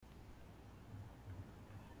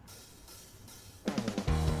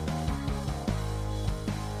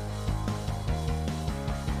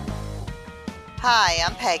Hi,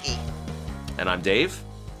 I'm Peggy, And I'm Dave.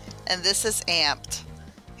 and this is Amped.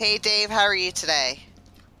 Hey Dave, how are you today?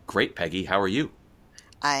 Great, Peggy. How are you?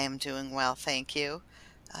 I am doing well, thank you.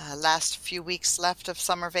 Last few weeks left of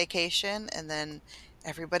summer vacation, and then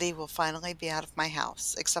everybody will finally be out of my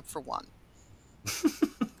house, except for one.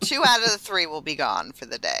 Two out of the three will be gone for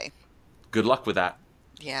the day. Good luck with that.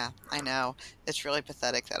 Yeah, I know. It's really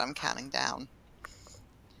pathetic that I'm counting down.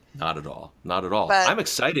 Not at all. Not at all. But I'm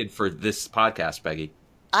excited for this podcast, Peggy.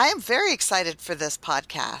 I am very excited for this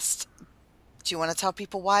podcast. Do you want to tell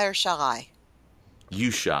people why, or shall I?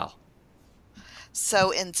 You shall.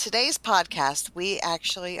 So, in today's podcast, we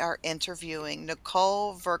actually are interviewing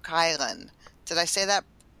Nicole Verkuylen. Did I say that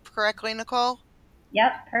correctly, Nicole?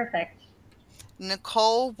 Yep, perfect.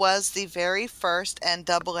 Nicole was the very first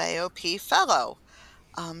NAAOP fellow.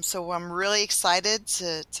 So, I'm really excited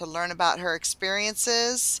to learn about her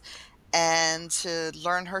experiences and to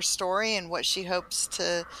learn her story and what she hopes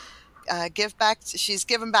to give back. She's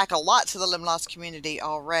given back a lot to the limb loss community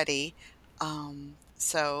already.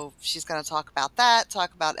 So she's going to talk about that,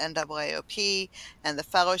 talk about NAAOP and the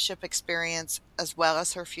fellowship experience, as well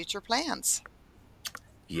as her future plans.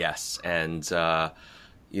 Yes. And,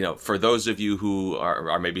 for those of you who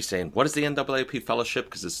are maybe saying, what is the NAAOP Fellowship?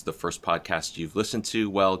 Because this is the first podcast you've listened to.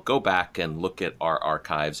 Well, go back and look at our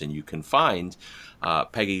archives and you can find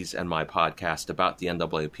Peggy's and my podcast about the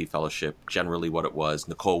NAAOP Fellowship, generally what it was.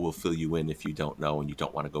 Nicole will fill you in if you don't know and you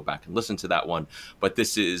don't want to go back and listen to that one. But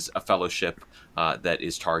this is a fellowship that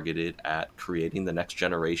is targeted at creating the next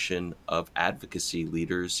generation of advocacy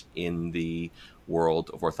leaders in the world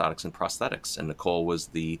of orthotics and prosthetics. And Nicole was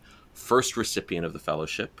the first recipient of the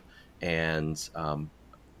fellowship and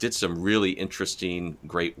did some really interesting,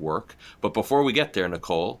 great work. But before we get there,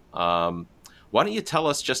 Nicole, why don't you tell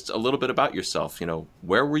us just a little bit about yourself?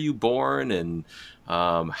 Where were you born and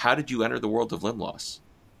how did you enter the world of limb loss?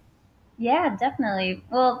 Yeah, definitely.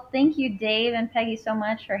 Well, thank you, Dave and Peggy, so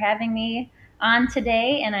much for having me on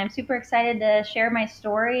today. And I'm super excited to share my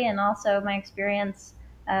story and also my experience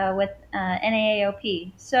with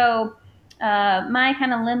NAAOP. So, my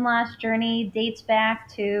kind of limb loss journey dates back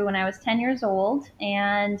to when I was 10 years old,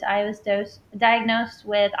 and I was diagnosed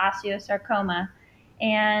with osteosarcoma.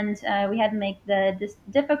 And we had to make the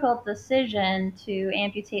difficult decision to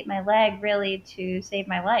amputate my leg, really, to save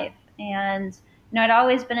my life. And I'd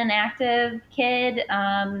always been an active kid.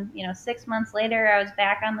 6 months later, I was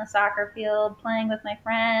back on the soccer field playing with my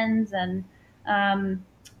friends and,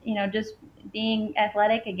 just being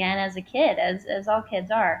athletic again as a kid, as all kids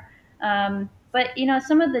are. But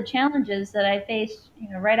some of the challenges that I faced,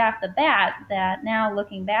 right off the bat that now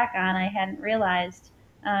looking back on, I hadn't realized.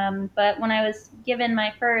 But when I was given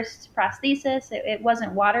my first prosthesis, it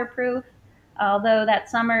wasn't waterproof. Although that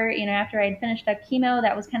summer, after I'd finished up chemo,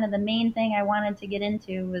 that was kind of the main thing I wanted to get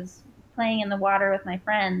into was playing in the water with my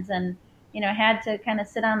friends, and had to kind of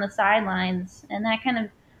sit on the sidelines, and that kind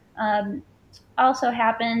of also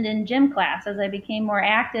happened in gym class. As I became more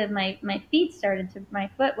active, my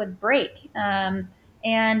foot would break,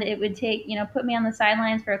 and it would put me on the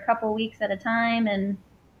sidelines for a couple weeks at a time, and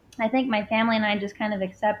I think my family and I just kind of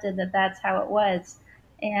accepted that that's how it was.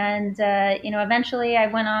 And, eventually I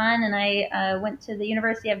went on and I went to the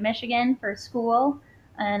University of Michigan for school,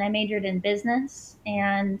 and I majored in business.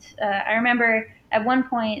 And I remember at one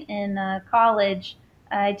point in college,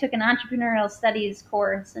 I took an entrepreneurial studies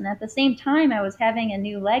course. And at the same time, I was having a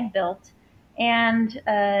new leg built. And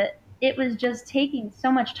it was just taking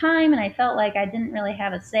so much time. And I felt like I didn't really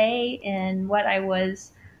have a say in what I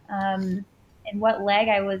was. And what leg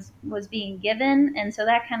I was being given, and so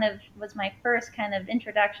that kind of was my first kind of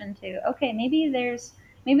introduction to, okay, maybe there's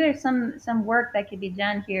some work that could be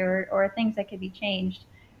done here, or things that could be changed.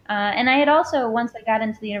 And I had also, once I got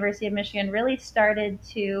into the University of Michigan, really started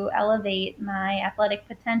to elevate my athletic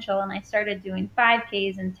potential, and I started doing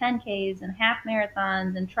 5Ks and 10Ks and half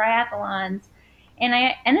marathons and triathlons. And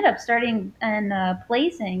I ended up starting and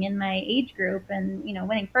placing in my age group, and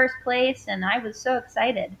winning first place, and I was so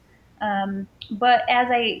excited. But as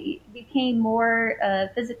I became more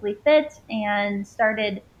physically fit and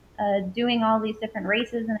started doing all these different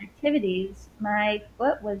races and activities, my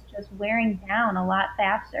foot was just wearing down a lot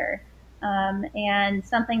faster. And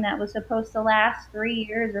something that was supposed to last 3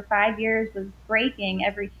 years or 5 years was breaking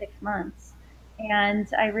every 6 months. And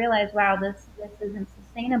I realized, wow, this isn't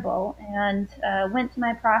sustainable. And went to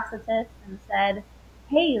my prosthetist and said,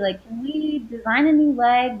 hey, like, can we design a new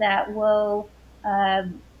leg that will uh,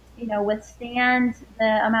 withstand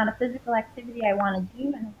the amount of physical activity I want to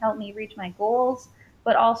do and help me reach my goals,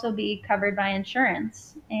 but also be covered by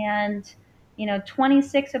insurance. And,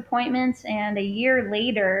 26 appointments, and a year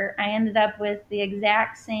later, I ended up with the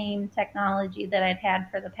exact same technology that I'd had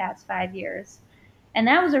for the past 5 years. And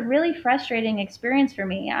that was a really frustrating experience for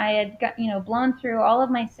me. I had got, blown through all of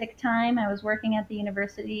my sick time. I was working at the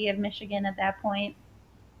University of Michigan at that point,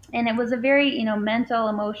 and it was a very mental,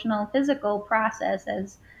 emotional, physical process,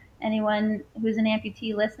 as anyone who's an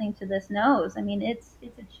amputee listening to this knows. I mean, it's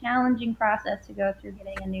a challenging process to go through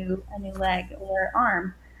getting a new leg or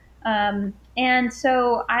arm. And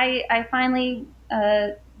so I finally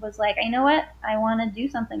was like, you know what, I want to do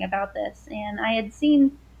something about this. And I had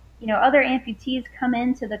seen other amputees come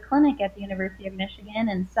into the clinic at the University of Michigan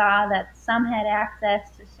and saw that some had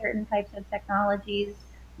access to certain types of technologies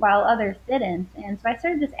while others didn't. And so I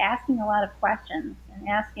started just asking a lot of questions and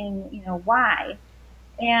asking, why.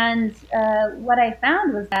 And what I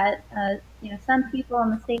found was that, some people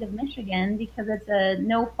in the state of Michigan, because it's a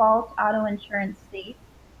no-fault auto insurance state,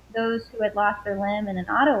 those who had lost their limb in an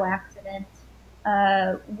auto accident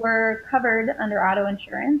were covered under auto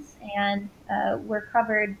insurance and were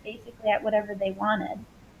covered basically at whatever they wanted.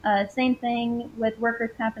 Same thing with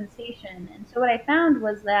workers' compensation. And so what I found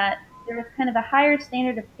was that there was kind of a higher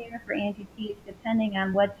standard of care for amputees depending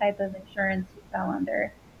on what type of insurance you fell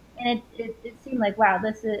under. And it seemed like, wow,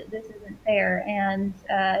 this isn't fair. And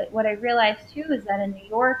what I realized too is that in New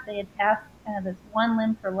York they had passed kind of this one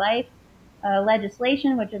limb for life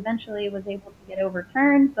legislation, which eventually was able to get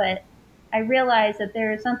overturned. But I realized that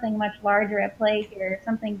there is something much larger at play here,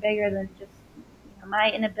 something bigger than just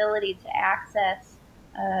my inability to access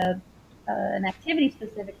an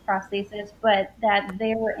activity-specific prosthesis, but that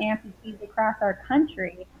there were amputees across our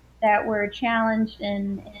country that were challenged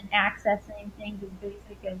in accessing things as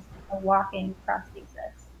basic as a walking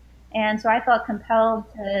prosthesis. And so I felt compelled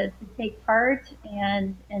to take part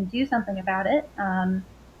and do something about it.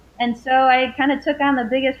 And so I kind of took on the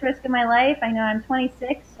biggest risk of my life. I know I'm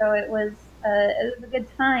 26, so it was a good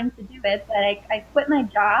time to do it. But I quit my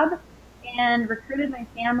job and recruited my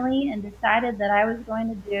family and decided that I was going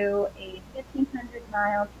to do a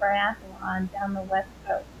 1,500-mile triathlon down the West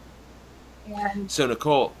Coast. And So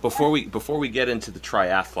Nicole, before we get into the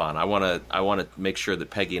triathlon, I want to make sure that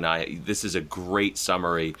Peggy and I, this is a great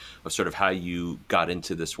summary of sort of how you got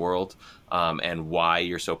into this world, and why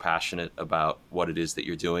you're so passionate about what it is that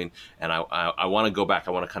you're doing. And I want to go back.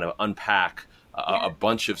 I want to kind of unpack a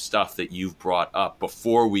bunch of stuff that you've brought up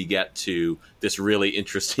before we get to this really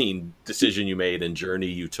interesting decision you made and journey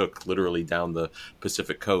you took literally down the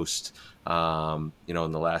Pacific coast, in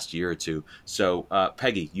the last year or two. So,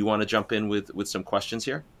 Peggy, you want to jump in with some questions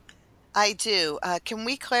here? I do. Can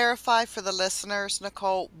we clarify for the listeners,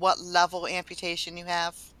 Nicole, what level amputation you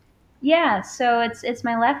have? yeah, so it's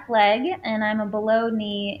my left leg, and I'm a below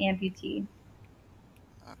knee amputee.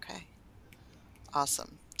 Okay,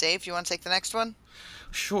 awesome. Dave, you want to take the next one?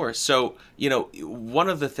 Sure. So, one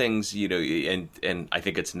of the things, and I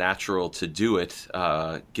think it's natural to do it,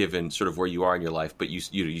 given sort of where you are in your life. But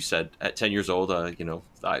you said at 10 years old,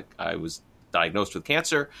 I was diagnosed with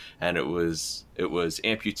cancer, and it was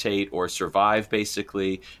amputate or survive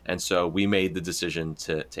basically. And so we made the decision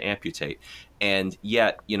to amputate. And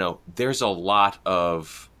yet, there's a lot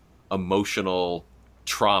of emotional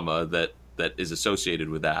trauma that is associated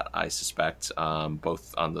with that, I suspect,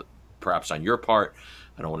 both perhaps on your part.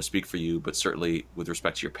 I don't want to speak for you, but certainly with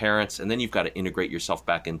respect to your parents. And then you've got to integrate yourself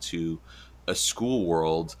back into a school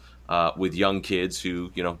world, with young kids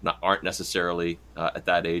who, aren't necessarily at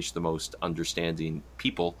that age the most understanding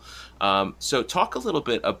people. So talk a little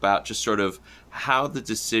bit about just sort of how the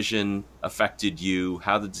decision affected you,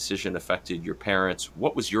 how the decision affected your parents.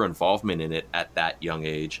 What was your involvement in it at that young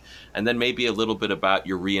age? And then maybe a little bit about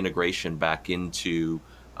your reintegration back into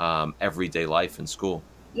everyday life in school.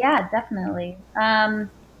 Yeah, definitely.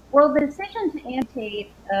 Well, the decision to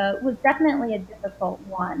amputate was definitely a difficult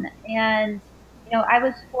one. And, I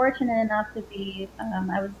was fortunate enough to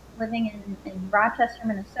I was living in Rochester,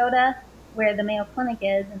 Minnesota, where the Mayo Clinic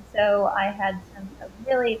is. And so I had a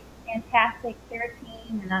really fantastic care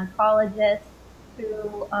team and oncologists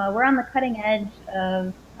who were on the cutting edge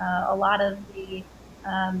of a lot of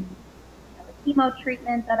um, the chemo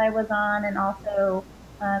treatment that I was on, and also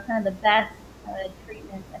kind of the best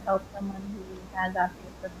treatment to help someone who has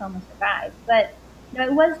osteosarcoma survive. But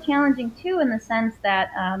it was challenging too, in the sense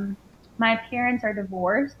that my parents are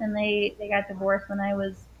divorced, and they got divorced when I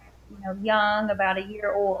was young, about a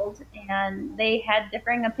year old, and they had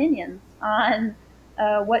differing opinions on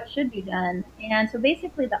what should be done. And so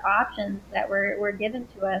basically, the options that were given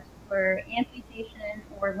to us were amputation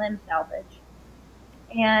or limb salvage.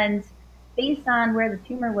 And based on where the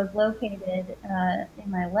tumor was located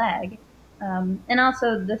in my leg, And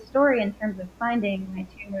also the story in terms of finding my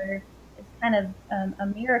tumor is kind of a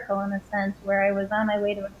miracle in a sense, where I was on my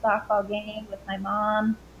way to a softball game with my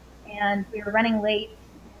mom, and we were running late,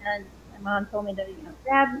 and my mom told me to,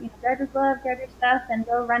 grab your glove, grab your stuff, and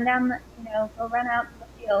go run down the, go run out to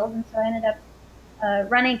the field. And so I ended up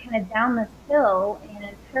running kind of down this hill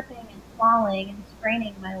and tripping and falling and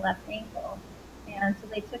spraining my left ankle. And so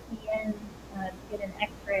they took me in to get an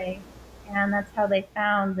X-ray, and that's how they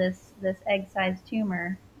found this egg-sized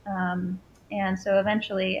tumor. And so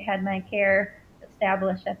eventually, I had my care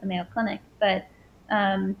established at the Mayo Clinic. But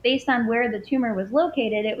based on where the tumor was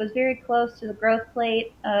located, it was very close to the growth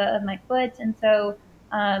plate of my foot, and so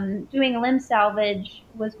doing limb salvage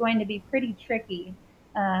was going to be pretty tricky.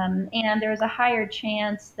 And there was a higher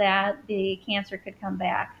chance that the cancer could come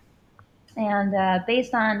back. And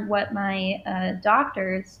based on what my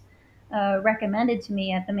doctors recommended to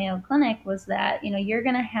me at the Mayo Clinic was that, you're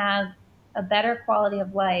going to have a better quality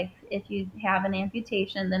of life if you have an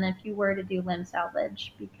amputation than if you were to do limb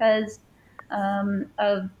salvage, because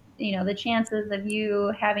of the chances of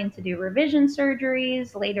you having to do revision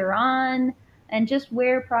surgeries later on, and just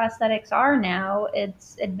where prosthetics are now,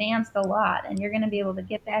 it's advanced a lot, and you're going to be able to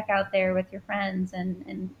get back out there with your friends and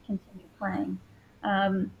continue playing.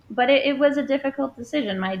 But it was a difficult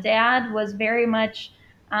decision. My dad was very much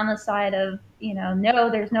on the side of, no,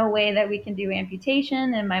 there's no way that we can do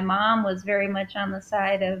amputation. And my mom was very much on the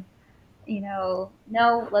side of, no,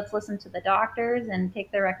 let's listen to the doctors and take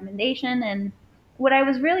their recommendation. And what I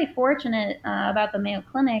was really fortunate about the Mayo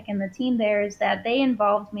Clinic and the team there is that they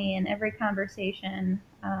involved me in every conversation,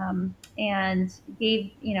 and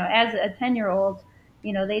gave, as a 10-year-old,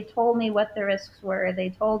 they told me what the risks were.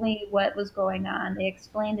 They told me what was going on. They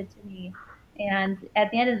explained it to me. And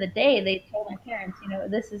at the end of the day, they told my parents,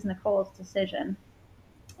 this is Nicole's decision.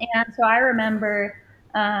 And so I remember,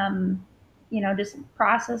 just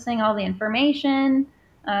processing all the information,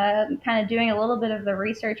 kind of doing a little bit of the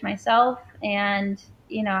research myself. And,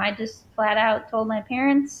 I just flat out told my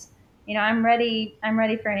parents, I'm ready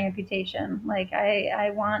for an amputation. Like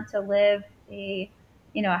I want to live a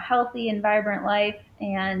healthy and vibrant life.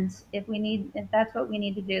 And if that's what we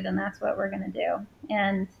need to do, then that's what we're going to do.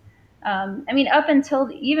 And, up until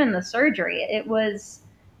even the surgery, it was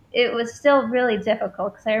still really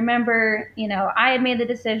difficult, because I remember, I had made the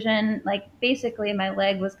decision, like basically my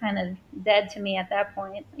leg was kind of dead to me at that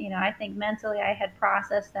point. I think mentally I had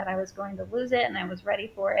processed that I was going to lose it and I was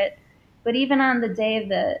ready for it. But even on the day of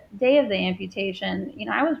the amputation,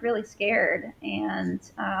 I was really scared. And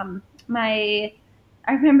I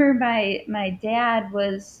remember my dad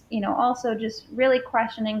was, also just really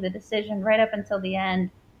questioning the decision right up until the end.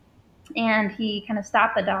 And he kind of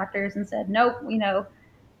stopped the doctors and said, nope,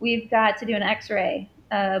 we've got to do an X-ray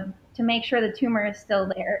to make sure the tumor is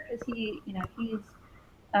still there, because he's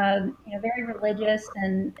very religious,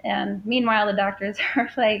 and meanwhile the doctors are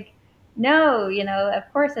like, no, of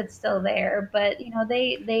course it's still there. But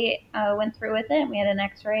they went through with it, and we had an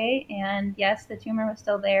X-ray, and yes, the tumor was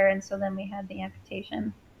still there, and so then we had the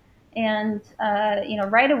amputation. And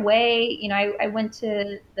right away, I went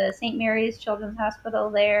to the St. Mary's Children's Hospital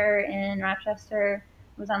there in Rochester.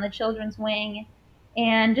 Was on the children's wing,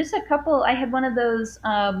 and just a couple. I had one of those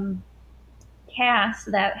casts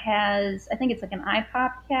that has, I think it's like an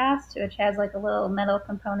iPop cast, which has like a little metal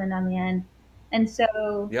component on the end. And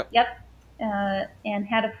so, Yep. yep, and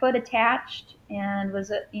had a foot attached, and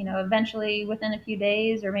was, eventually within a few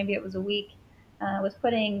days, or maybe it was a week, was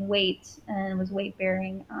putting weight and was weight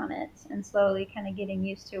bearing on it, and slowly kind of getting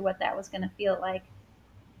used to what that was going to feel like.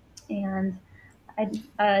 And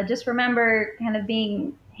I just remember kind of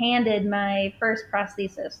being handed my first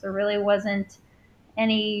prosthesis. There really wasn't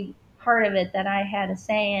any part of it that I had a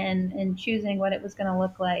say in choosing what it was going to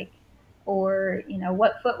look like, or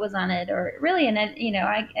what foot was on it, or really. And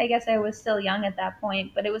I guess I was still young at that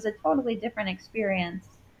point, but it was a totally different experience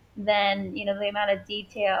than the amount of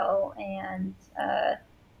detail and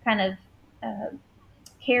kind of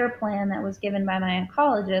care plan that was given by my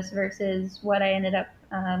oncologist versus what I ended up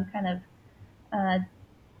kind of uh,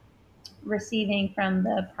 receiving from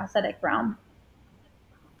the prosthetic realm.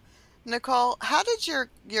 Nicole, how did your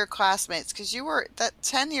classmates, because you were that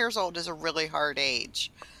 10 years old is a really hard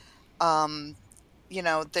age. Um,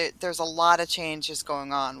 there's a lot of changes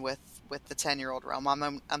going on with the 10-year-old realm.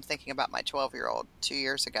 I'm thinking about my 12-year-old 2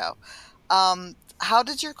 years ago. How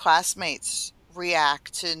did your classmates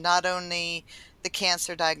react to not only the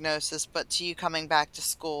cancer diagnosis, but to you coming back to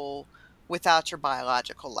school without your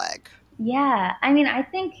biological leg? Yeah, I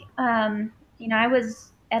think I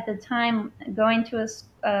was at the time going to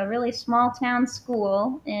a really small town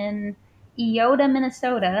school in Eota,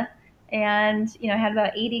 Minnesota, and I had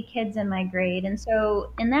about 80 kids in my grade. And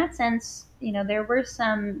so in that sense, there were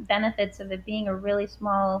some benefits of it being a really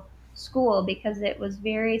small school because it was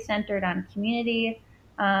very centered on community.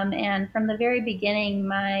 And from the very beginning,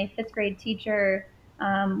 my fifth grade teacher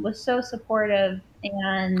was so supportive.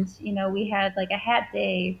 And we had like a hat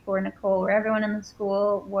day for Nicole where everyone in the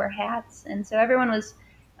school wore hats, and so everyone was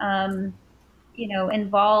um,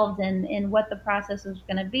 involved in what the process was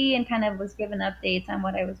going to be, and kind of was given updates on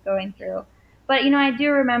what I was going through. But, I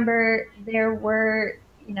do remember there were,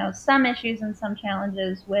 some issues and some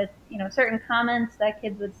challenges with, certain comments that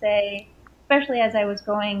kids would say, especially as I was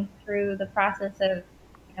going through the process of,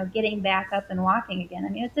 getting back up and walking again. I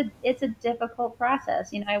mean, it's a difficult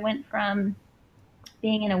process. I went from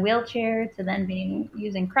being in a wheelchair to then being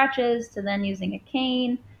using crutches to then using a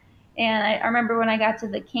cane, and I remember when I got to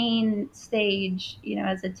the cane stage,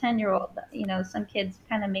 as a 10-year-old, some kids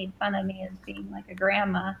kind of made fun of me as being like a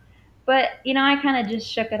grandma. But, I kind of just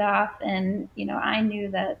shook it off. And, I knew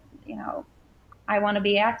that, I want to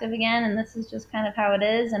be active again. And this is just kind of how it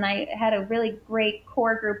is. And I had a really great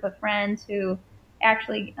core group of friends who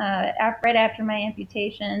actually, right after my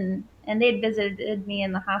amputation, and they'd visited me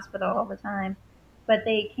in the hospital all the time, but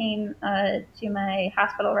they came to my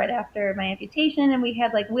hospital right after my amputation, and we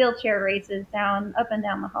had like wheelchair races up and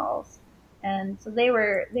down the halls, and so they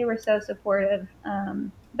were so supportive.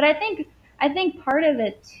 But I think part of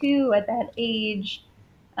it too at that age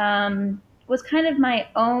was kind of my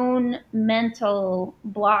own mental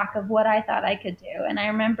block of what I thought I could do. And I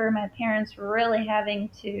remember my parents really having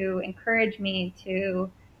to encourage me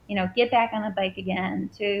to, get back on a bike again,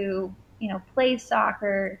 to, play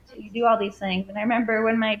soccer, to do all these things. And I remember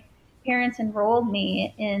when my parents enrolled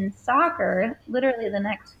me in soccer, literally the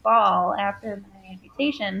next fall after my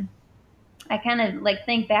amputation, I kind of like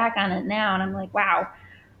think back on it now and I'm like, wow,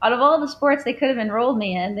 out of all the sports they could have enrolled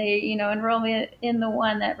me in, they, enroll me in the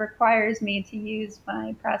one that requires me to use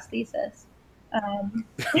my prosthesis. Um,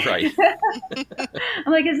 Right.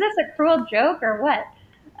 I'm like, is this a cruel joke or what?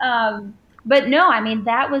 But no, I mean,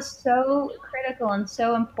 that was so critical and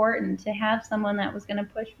so important to have someone that was going to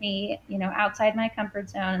push me, outside my comfort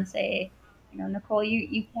zone and say, Nicole,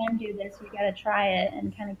 you can do this. You got to try it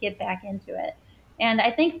and kind of get back into it. And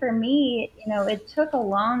I think for me, it took a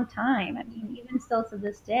long time. I mean, even still to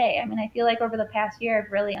this day, I mean, I feel like over the past year,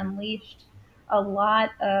 I've really unleashed a lot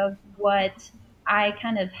of what I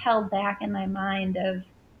kind of held back in my mind of,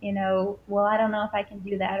 well, I don't know if I can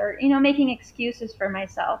do that, or, making excuses for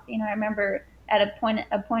myself. I remember at a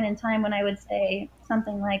point in time when I would say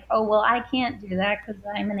something like, oh, well, I can't do that because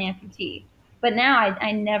I'm an amputee. But now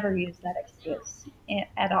I never use that excuse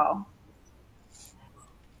at all.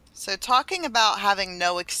 So, talking about having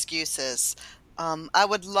no excuses, I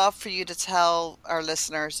would love for you to tell our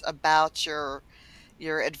listeners about your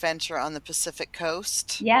adventure on the Pacific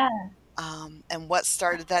Coast, Yeah. and what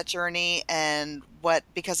started that journey, and what,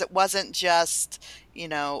 because it wasn't just,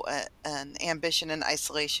 an ambition in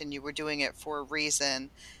isolation. You were doing it for a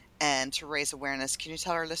reason and to raise awareness. Can you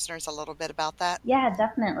tell our listeners a little bit about that? Yeah,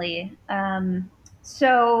 definitely.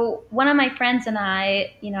 So one of my friends and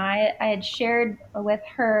I had shared with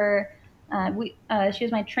her. She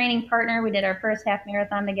was my training partner. We did our first half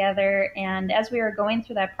marathon together, and as we were going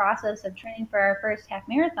through that process of training for our first half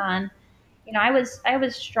marathon, I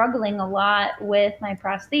was struggling a lot with my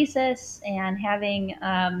prosthesis and having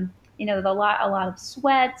a lot of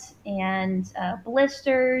sweat and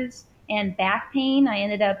blisters and back pain. I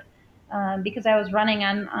ended up because I was running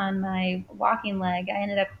on my walking leg. I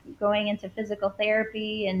ended up going into physical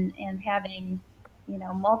therapy and having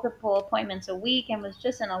multiple appointments a week, and was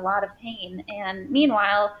just in a lot of pain. And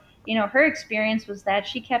meanwhile, her experience was that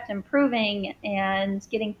she kept improving and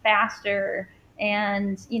getting faster,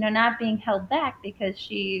 and not being held back because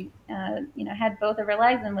she had both of her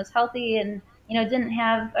legs and was healthy, and didn't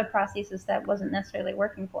have a prosthesis that wasn't necessarily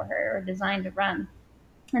working for her or designed to run.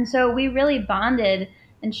 And so we really bonded,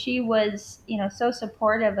 and she was so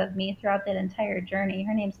supportive of me throughout that entire journey.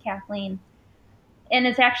 Her name's Kathleen. And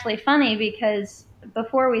it's actually funny because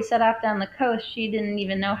before we set off down the coast, she didn't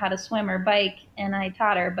even know how to swim or bike, and I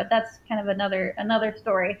taught her. But that's kind of another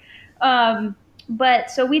story. But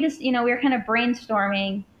so we just, we were kind of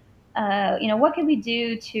brainstorming. What can we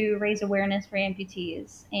do to raise awareness for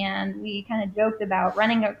amputees? And we kind of joked about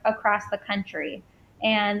running across the country.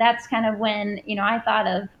 And that's kind of when, I thought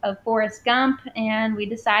of Forrest Gump, and we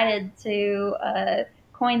decided to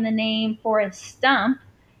coin the name Forrest Stump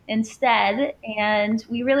instead. And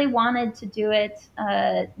we really wanted to do it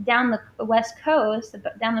down the West Coast,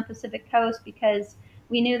 down the Pacific Coast, because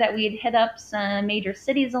we knew that we'd hit up some major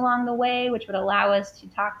cities along the way, which would allow us to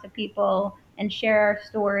talk to people and share our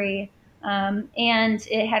story. And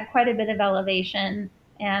it had quite a bit of elevation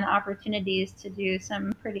and opportunities to do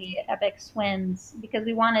some pretty epic swims, because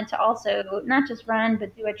we wanted to also not just run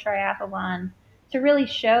but do a triathlon to really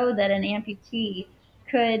show that an amputee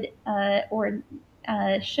could or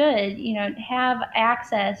should, have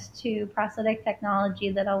access to prosthetic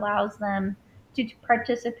technology that allows them to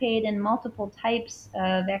participate in multiple types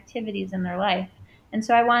of activities in their life. And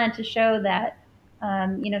so I wanted to show that,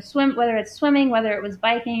 swim, whether it's swimming, whether it was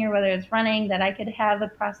biking, or whether it's running, that I could have a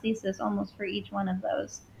prosthesis almost for each one of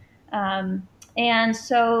those. And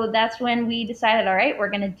so that's when we decided, all right, we're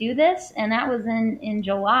going to do this. And that was in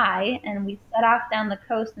July, and we set off down the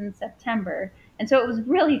coast in September. And so it was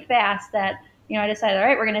really fast that, I decided, all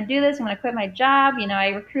right, we're going to do this. I'm going to quit my job. I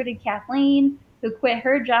recruited Kathleen, who quit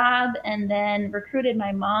her job, and then recruited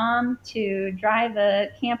my mom to drive a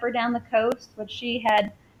camper down the coast, which she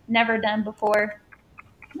had never done before.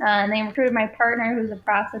 And they recruited my partner, who's a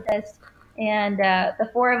prosthetist, and the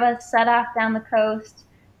four of us set off down the coast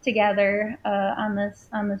together on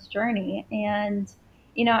this journey. And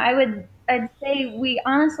I'd say we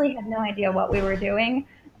honestly had no idea what we were doing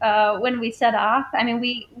when we set off. I mean,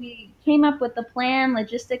 we came up with the plan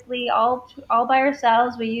logistically all by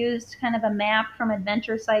ourselves. We used kind of a map from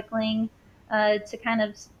Adventure Cycling to kind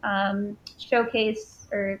of showcase,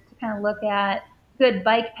 or to kind of look at good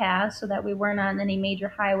bike paths, so that we weren't on any major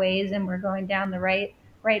highways and we're going down the right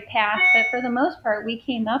path. But for the most part, we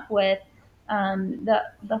came up with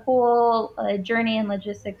the whole journey and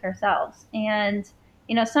logistics ourselves. And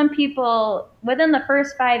some people within the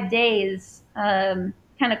first 5 days kind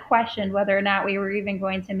of questioned whether or not we were even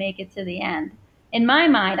going to make it to the end. In my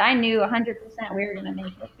mind, I knew 100% we were going to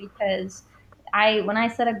make it, because when I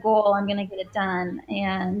set a goal, I'm going to get it done,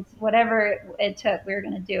 and whatever it took, we were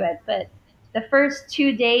going to do it. But the first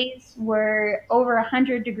 2 days were over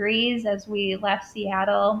 100 degrees as we left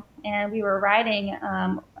Seattle, and we were riding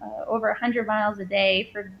over 100 miles a day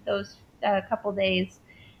for those couple days.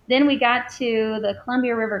 Then we got to the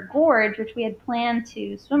Columbia River Gorge, which we had planned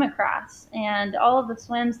to swim across. And all of the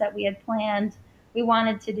swims that we had planned, we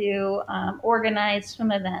wanted to do organized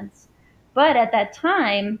swim events. But at that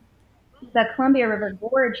time, the Columbia River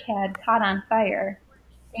Gorge had caught on fire.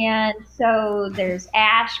 And so there's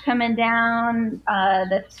ash coming down.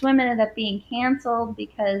 The swim ended up being canceled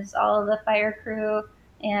because all of the fire crew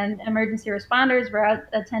and emergency responders were out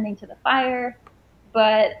attending to the fire.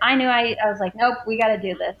 But I knew I was like, nope, we got to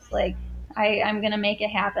do this. Like, I'm going to make it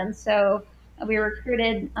happen. So we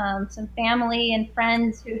recruited some family and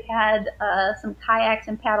friends who had some kayaks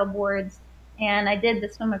and paddle boards. And I did the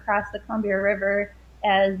swim across the Columbia River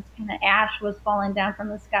as kind of ash was falling down from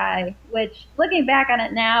the sky, which, looking back on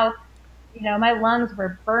it now, my lungs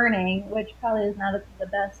were burning, which probably is not the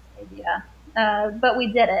best idea. But we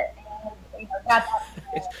did it. And, got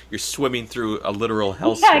that. You're swimming through a literal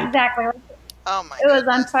hellscape. Yeah, exactly. Oh my It was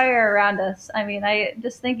goodness. on fire around us. I mean, I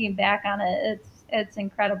just thinking back on it, it's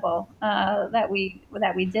incredible that we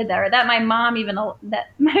did that, or that my mom even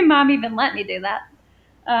let me do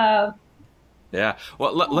that. Yeah.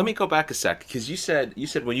 Well, let me go back a sec, because you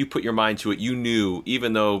said when you put your mind to it, you knew,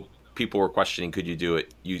 even though people were questioning could you do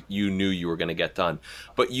it, you knew you were going to get done.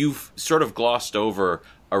 But you've sort of glossed over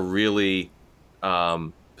a really,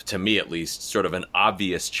 to me at least, sort of an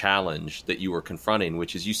obvious challenge that you were confronting,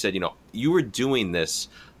 which is, you said, you were doing this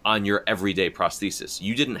on your everyday prosthesis.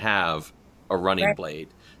 You didn't have a running Right. blade.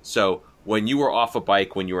 So when you were off a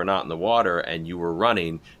bike, when you were not in the water and you were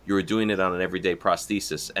running, you were doing it on an everyday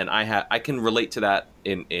prosthesis. And I can relate to that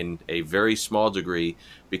in a very small degree,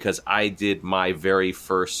 because I did my very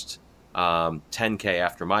first 10K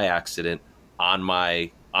after my accident on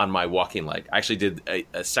my walking leg. I actually did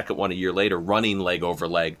a second one a year later, running leg over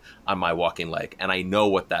leg on my walking leg. And I know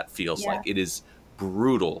what that feels Yeah. like. It is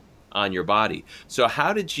brutal on your body. So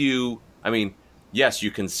how did you, I mean, yes,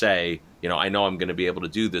 you can say, I know I'm going to be able to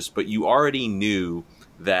do this, but you already knew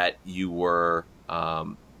that you were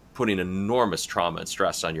putting enormous trauma and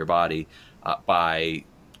stress on your body by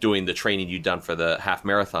doing the training you'd done for the half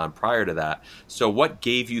marathon prior to that. So what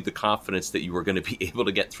gave you the confidence that you were going to be able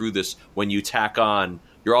to get through this when you tack on,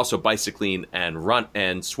 you're also bicycling and run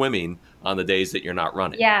and swimming on the days that you're not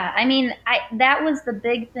running? Yeah, I mean, that was the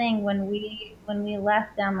big thing when we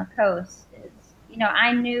left down the coast. Is,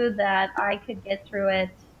 I knew that I could get through it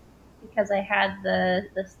because I had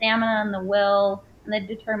the stamina and the will and the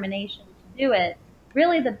determination to do it.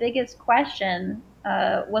 Really, the biggest question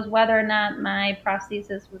was whether or not my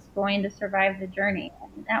prosthesis was going to survive the journey.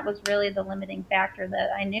 And that was really the limiting factor, that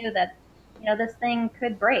I knew that, this thing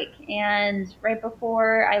could break. And right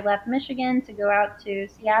before I left Michigan to go out to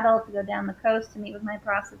Seattle to go down the coast to meet with my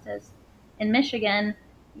prosthetist in Michigan,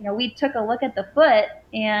 we took a look at the foot,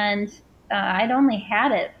 and I'd only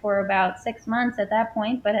had it for about 6 months at that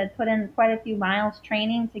point, but had put in quite a few miles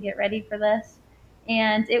training to get ready for this.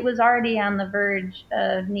 And it was already on the verge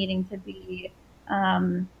of needing to be,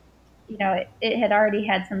 it had already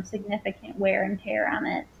had some significant wear and tear on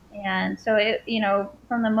it. And so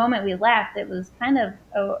from the moment we left, it was kind of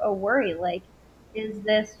a worry, like, is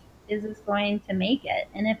this is this going to make it?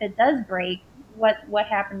 And if it does break, what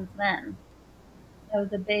happens then?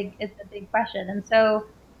 It's a big question. And so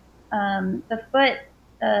the foot,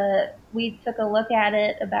 we took a look at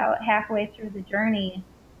it about halfway through the journey,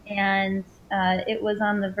 and it was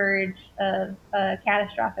on the verge of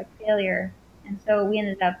catastrophic failure. And so we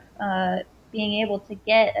ended up being able to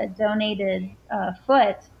get a donated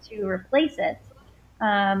foot to replace it.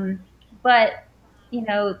 But, you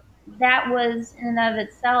know, that was in and of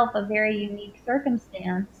itself a very unique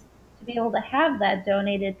circumstance to be able to have that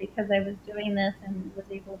donated, because I was doing this and was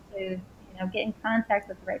able to, get in contact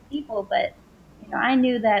with the right people. But, I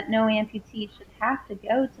knew that no amputee should have to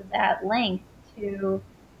go to that length to,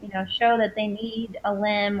 show that they need a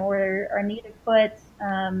limb or need a foot,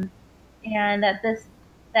 and that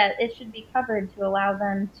it should be covered to allow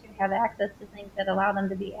them to have access to things that allow them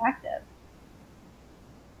to be active.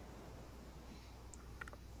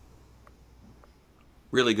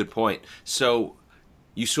 Really good point. So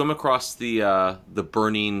you swim across the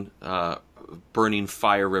burning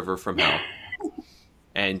fire river from hell,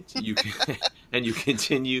 and you and you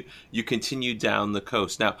continue down the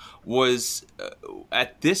coast. Now, was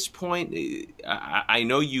at this point, I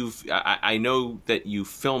know I know that you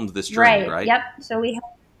filmed this journey, right? Yep. So we have.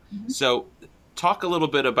 So talk a little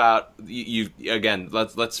bit about you again.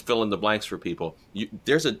 Let's fill in the blanks for people. You're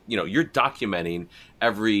documenting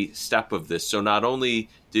every step of this. So not only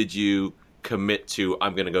did you commit to,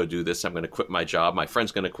 I'm going to go do this, I'm going to quit my job, my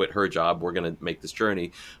friend's going to quit her job, we're going to make this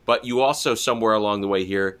journey, but you also, somewhere along the way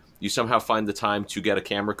here, you somehow find the time to get a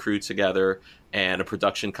camera crew together and a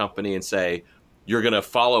production company and say, you're going to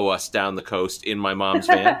follow us down the coast in my mom's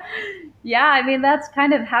van. Yeah, I mean, that's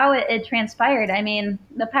kind of how it transpired. I mean,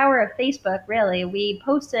 the power of Facebook, really. We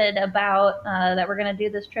posted about that we're going to do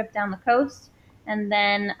this trip down the coast, and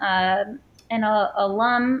then an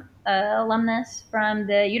alumnus from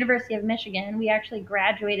the University of Michigan, we actually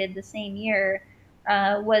graduated the same year,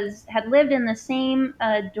 had lived in the same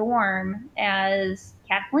dorm as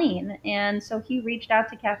Kathleen, and so he reached out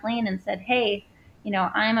to Kathleen and said, "Hey,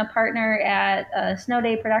 I'm a partner at a Snow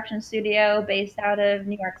Day production studio based out of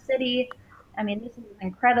New York City. I mean, this is an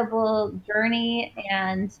incredible journey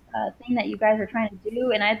and thing that you guys are trying to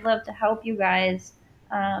do, and I'd love to help you guys,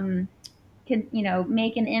 make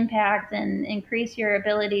an impact and increase your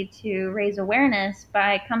ability to raise awareness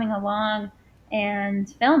by coming along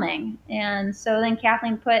and filming." And so then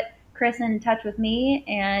Kathleen put Chris in touch with me,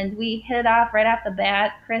 and we hit it off right off the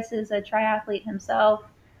bat. Chris is a triathlete himself.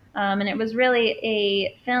 And it was really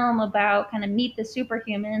a film about kind of Meet the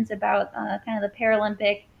Superhumans, about kind of the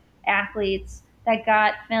Paralympic athletes that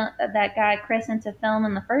got Chris into film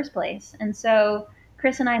in the first place. And so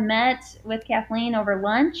Chris and I met with Kathleen over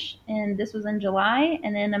lunch, and this was in July.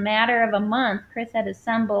 And in a matter of a month, Chris had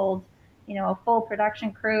assembled, a full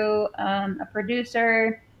production crew, a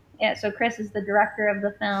producer. Yeah, so Chris is the director of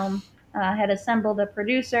the film. Had assembled a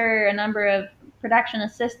producer, a number of production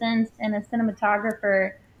assistants, and a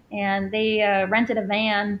cinematographer, and they rented a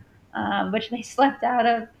van, which they slept out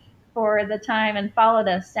of for the time, and followed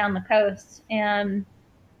us down the coast. And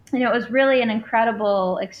it was really an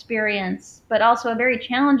incredible experience, but also a very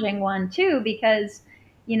challenging one too, because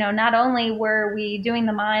not only were we doing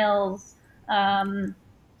the miles, and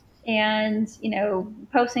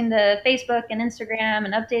posting to Facebook and Instagram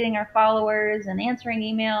and updating our followers and answering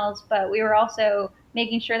emails, but we were also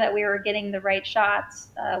making sure that we were getting the right shots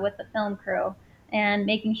with the film crew, and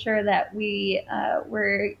making sure that we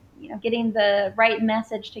were getting the right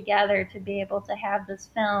message together to be able to have this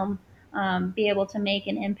film be able to make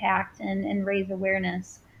an impact and raise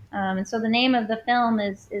awareness. And so the name of the film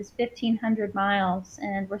is 1500 Miles,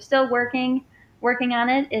 and we're still working on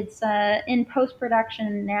it. It's in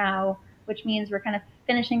post-production now, which means we're kind of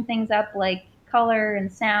finishing things up, like color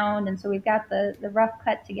and sound, and so we've got the rough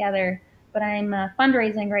cut together, but I'm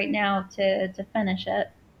fundraising right now to finish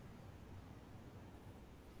it.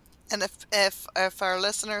 And if our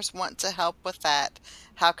listeners want to help with that,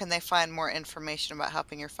 how can they find more information about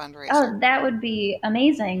helping your fundraiser? Oh, that would be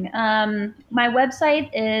amazing. My website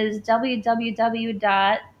is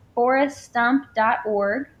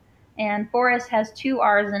www.forreststump.org, and Forrest has two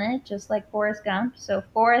R's in it, just like Forrest Gump. So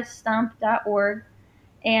forreststump.org,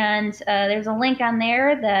 and there's a link on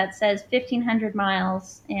there that says 1500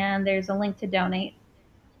 miles, and there's a link to donate.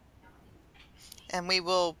 And we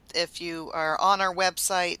will, if you are on our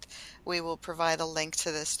website, we will provide a link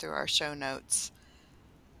to this through our show notes.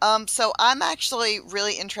 So I'm actually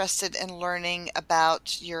really interested in learning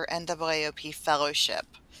about your NAAOP fellowship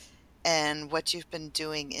and what you've been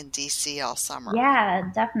doing in DC all summer. Yeah,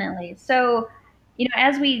 definitely. So,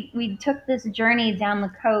 as we took this journey down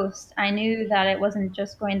the coast, I knew that it wasn't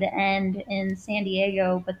just going to end in San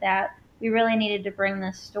Diego, but that we really needed to bring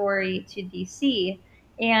this story to DC.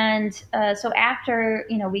 And so after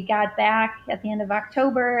we got back at the end of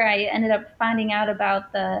October, I ended up finding out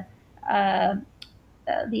about uh,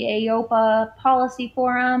 the AOPA Policy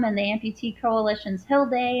Forum and the Amputee Coalition's Hill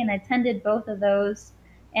Day, and I attended both of those,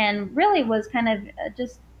 and really was kind of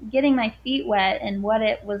just getting my feet wet in what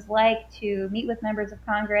it was like to meet with members of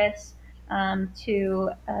Congress, to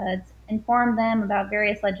inform them about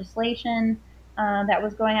various legislation that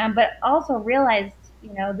was going on, but also realized,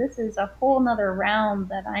 this is a whole nother realm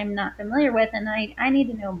that I'm not familiar with, and I need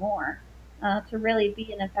to know more to really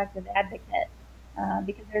be an effective advocate.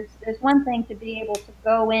 Because there's one thing to be able to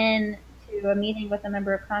go in to a meeting with a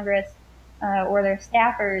member of Congress or their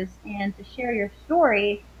staffers and to share your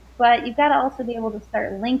story, but you've got to also be able to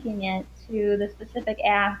start linking it to the specific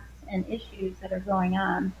asks and issues that are going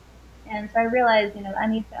on. And so I realized, I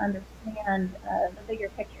need to understand the bigger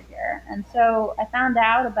picture here. And so I found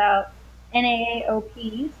out about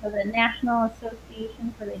NAAOP, so the National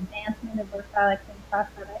Association for the Advancement of Orthotics and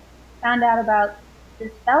Prosthetics. Found out about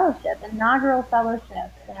this fellowship, inaugural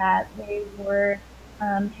fellowship that they were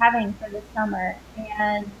having for the summer,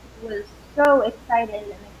 and was so excited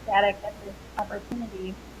and ecstatic that this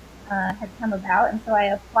opportunity had come about. And so I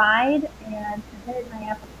applied and submitted my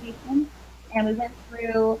application, and we went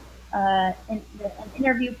through an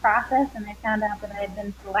interview process, and I found out that I had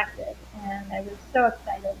been selected, and I was so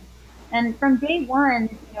excited. And from day one,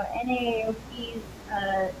 NAAOP's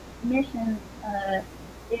mission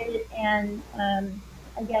and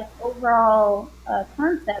I guess overall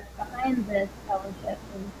concept behind this fellowship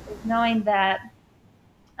is knowing that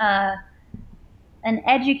uh, an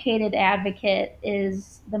educated advocate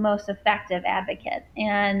is the most effective advocate.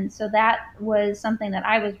 And so that was something that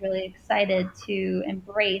I was really excited to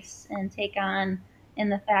embrace and take on, in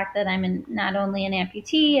the fact that I'm not only an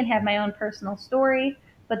amputee and have my own personal story,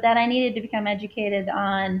 but that I needed to become educated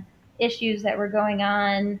on issues that were going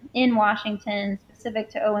on in Washington specific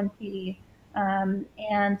to O&P,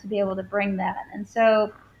 and to be able to bring that. And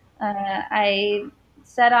so I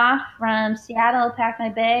set off from Seattle, packed my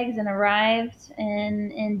bags, and arrived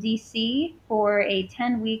in DC for a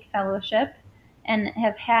 10-week fellowship, and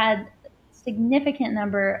have had significant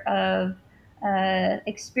number of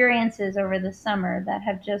experiences over the summer that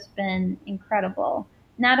have just been incredible.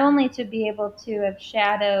 Not only to be able to have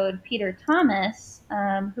shadowed Peter Thomas,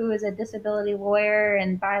 who is a disability lawyer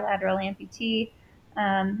and bilateral amputee,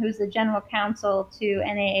 who's the general counsel to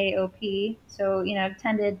NAAOP. So,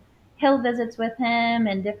 attended Hill visits with him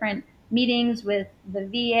and different meetings with the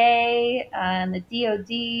VA and the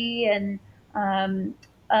DOD, and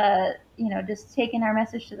just taking our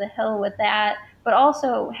message to the Hill with that. But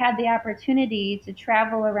also had the opportunity to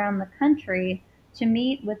travel around the country to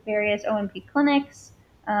meet with various O&P clinics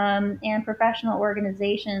and professional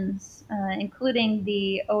organizations, including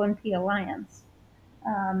the O&P Alliance.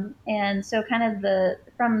 And so, kind of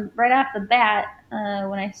from right off the bat,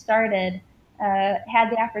 when I started, had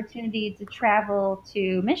the opportunity to travel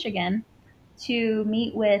to Michigan to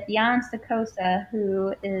meet with Jan Stakosa,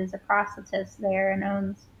 who is a prosthetist there and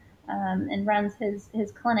owns and runs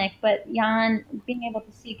his clinic. But Jan, being able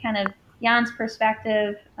to see kind of Jan's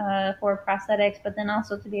perspective for prosthetics, but then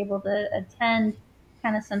also to be able to attend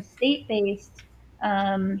kind of some state-based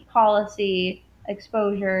policy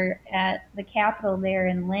exposure at the Capitol there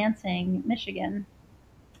in Lansing, Michigan,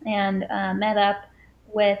 and met up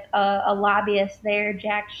with a lobbyist there,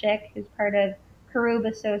 Jack Schick, who's part of Karub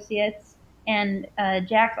Associates, and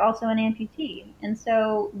Jack's also an amputee. And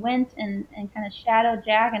so went and kind of shadowed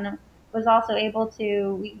Jack, and was also able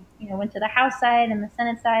to, we went to the House side and the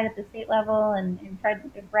Senate side at the state level, and tried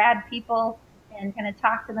to grab people and kind of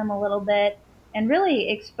talk to them a little bit, and really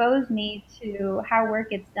expose me to how work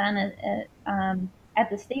gets done at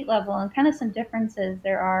the state level, and kind of some differences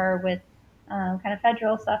there are with kind of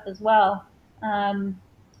federal stuff as well. And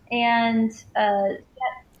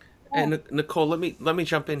And Nicole, let me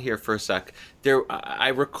jump in here for a sec. I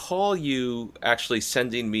recall you actually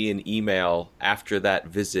sending me an email after that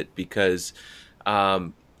visit, because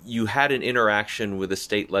you had an interaction with a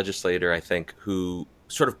state legislator, I think, who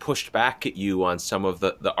sort of pushed back at you on some of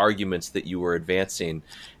the arguments that you were advancing.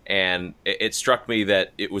 And it struck me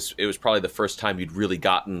that it was probably the first time you'd really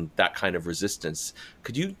gotten that kind of resistance.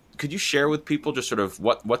 Could you could you share with people just sort of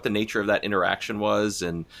what the nature of that interaction was,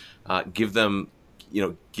 and give them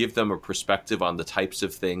a perspective on the types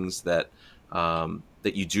of things that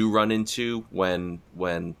that you do run into when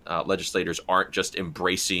legislators aren't just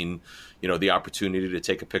embracing the opportunity to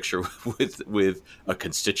take a picture with a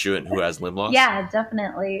constituent who has limb loss? Yeah,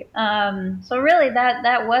 definitely. So really,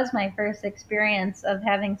 that was my first experience of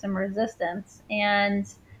having some resistance, and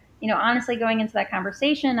honestly, going into that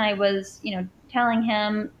conversation, I was telling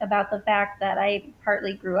him about the fact that I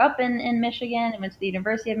partly grew up in Michigan and went to the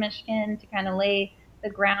University of Michigan to kind of lay the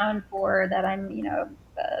ground for that. I'm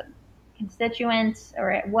a constituent,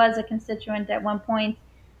 or it was a constituent at one point.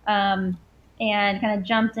 And kind of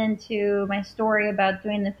jumped into my story about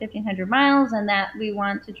doing the 1,500 miles and that we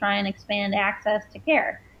want to try and expand access to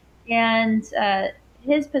care. And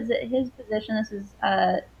his position, this is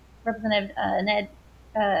Representative Ned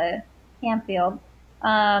Campfield,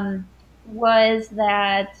 was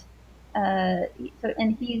that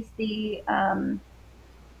and he's the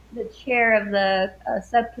chair of the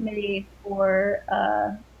subcommittee for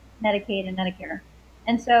Medicaid and Medicare.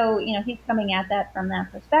 And so, he's coming at that from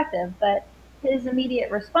that perspective. But his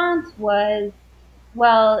immediate response was,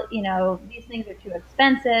 well, these things are too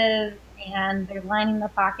expensive and they're lining the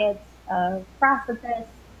pockets of prosthetists.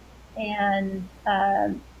 And,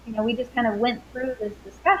 we just kind of went through this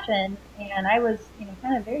discussion and I was,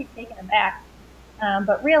 kind of very taken aback,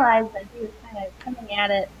 but realized that he was kind of coming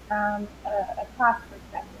at it from a cost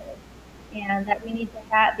perspective and that we need to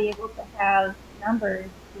be able to have numbers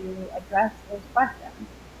to address those questions.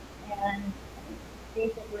 And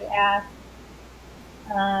basically asked,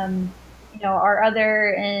 are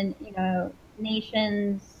other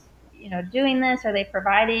nations, doing this? Are they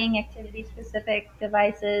providing activity-specific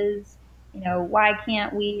devices? Why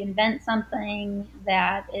can't we invent something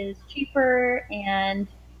that is cheaper and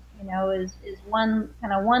is one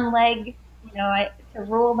leg, to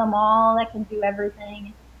rule them all that can do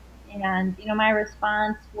everything? And my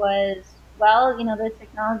response was, well, the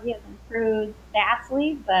technology has improved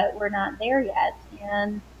vastly, but we're not there yet.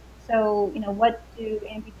 And so, what do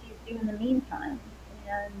amputees do in the meantime?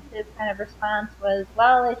 And his kind of response was,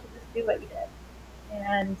 well, they should just do what you did.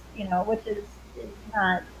 And which is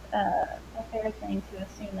not a fair thing to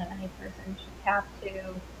assume that any person should have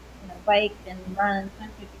to bike and run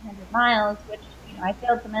 1,500 miles, which I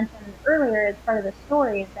failed to mention earlier as part of the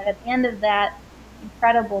story, is that at the end of that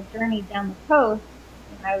incredible journey down the coast,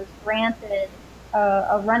 I was granted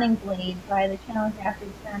a running blade by the Challenge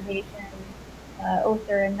Athletes Foundation,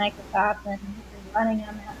 Oster and Nycrosoft, and have been running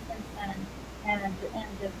on that since then, and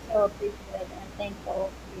just so appreciative and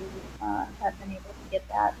thankful to have been able to get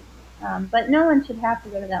that. But no one should have to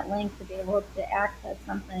go to that link to be able to access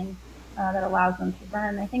something that allows them to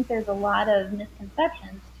run. I think there's a lot of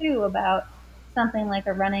misconceptions too about something like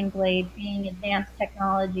a running blade being advanced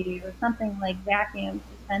technology or something like vacuum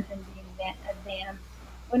suspension being advanced,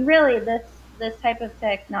 when really this type of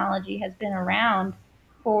technology has been around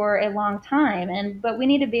for a long time. But we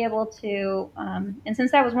need to be able to, and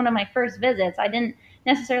since that was one of my first visits, I didn't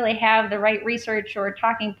necessarily have the right research or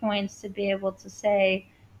talking points to be able to say,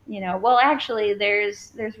 well, actually,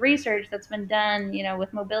 there's research that's been done,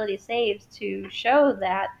 with Mobility Saves to show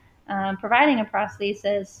that providing a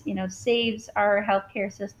prosthesis, saves our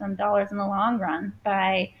healthcare system dollars in the long run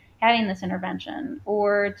by having this intervention,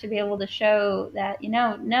 or to be able to show that,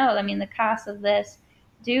 no, I mean, the costs of this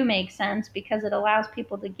do make sense because it allows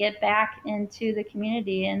people to get back into the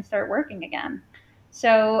community and start working again.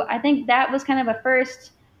 So I think that was kind of a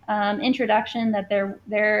first introduction that there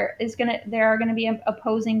are going to be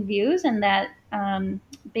opposing views, and that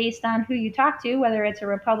based on who you talk to, whether it's a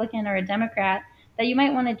Republican or a Democrat, that you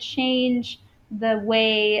might want to change the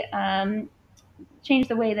way that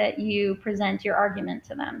you present your argument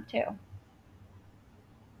to them too.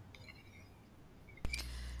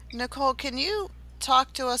 Nicole, can you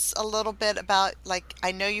talk to us a little bit about, like,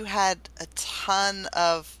 I know you had a ton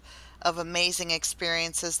of amazing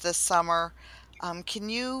experiences this summer. Can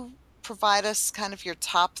you provide us kind of your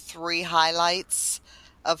top three highlights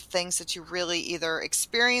of things that you really either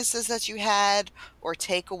experiences that you had or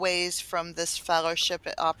takeaways from this fellowship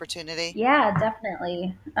opportunity? Yeah,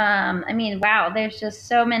 definitely. I mean, wow, there's just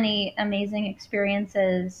so many amazing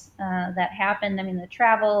experiences that happened. I mean, the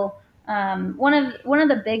travel. One of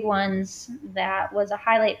the big ones that was a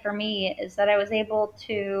highlight for me is that I was able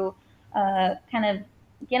to kind of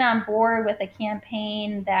get on board with a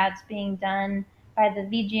campaign that's being done by the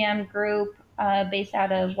VGM group based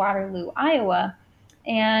out of Waterloo, Iowa,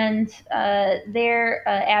 and they're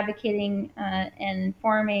advocating and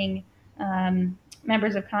informing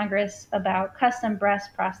members of Congress about custom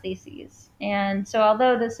breast prostheses. And so,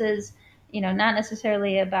 although this is not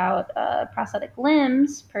necessarily about prosthetic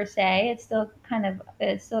limbs per se, it still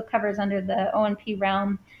covers under the O&P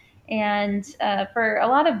realm. And for a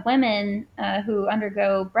lot of women who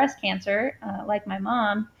undergo breast cancer, like my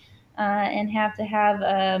mom, and have to have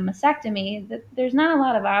a mastectomy, there's not a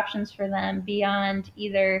lot of options for them beyond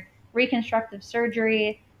either reconstructive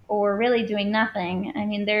surgery or really doing nothing. I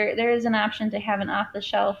mean, there is an option to have an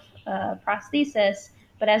off-the-shelf prosthesis,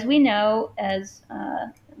 but as we know, as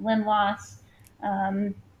limb loss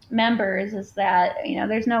members, is that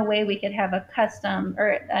there's no way we could have a custom or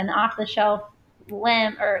an off-the-shelf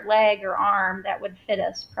limb or leg or arm that would fit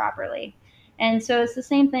us properly. And so it's the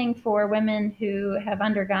same thing for women who have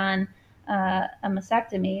undergone a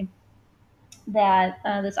mastectomy, that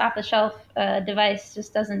this off-the-shelf device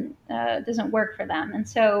just doesn't work for them. And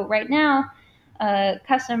so right now,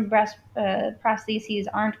 custom breast prostheses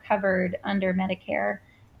aren't covered under Medicare.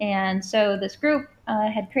 And so this group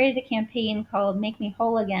had created a campaign called Make Me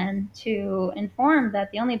Whole Again to inform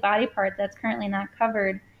that the only body part that's currently not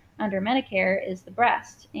covered under Medicare is the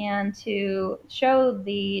breast, and to show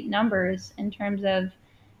the numbers in terms of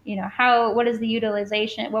what would the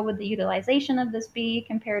utilization of this be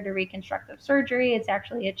compared to reconstructive surgery. It's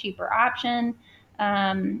actually a cheaper option.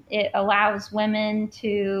 It allows women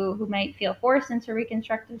who might feel forced into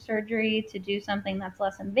reconstructive surgery to do something that's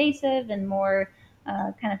less invasive and more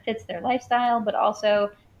kind of fits their lifestyle, but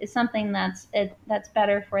also is something that's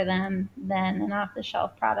better for them than an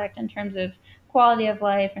off-the-shelf product in terms of quality of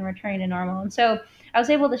life and returning to normal. And so I was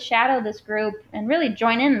able to shadow this group and really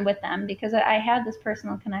join in with them because I had this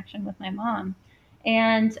personal connection with my mom,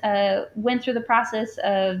 and went through the process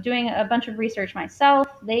of doing a bunch of research myself.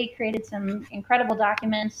 They created some incredible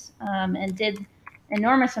documents and did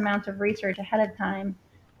enormous amounts of research ahead of time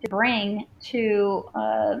to bring to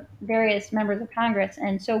various members of Congress.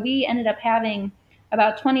 And so we ended up having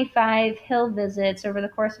about 25 Hill visits over the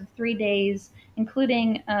course of 3 days,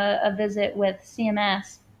 including a visit with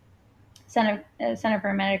CMS, Center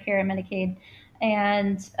for Medicare and Medicaid,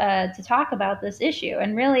 and to talk about this issue.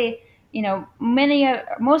 And really,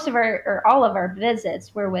 most of our, or all of our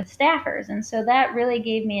visits were with staffers, and so that really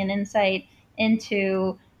gave me an insight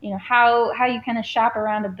into how you kind of shop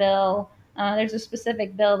around a bill. There's a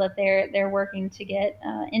specific bill that they're working to get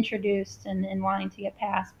introduced and wanting to get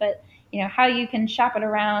passed, but how you can shop it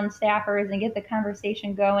around staffers and get the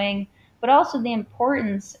conversation going, but also the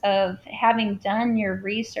importance of having done your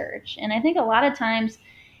research. And I think a lot of times,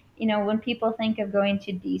 when people think of going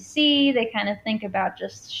to DC, they kind of think about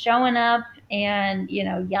just showing up and,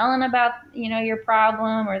 yelling about, your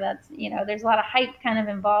problem, or that's, there's a lot of hype kind of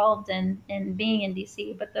involved in being in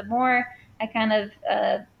DC. But the more I kind of,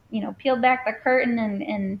 peeled back the curtain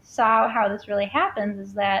and saw how this really happens,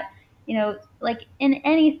 is that, like in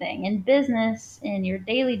anything, in business, in your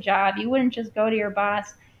daily job, you wouldn't just go to your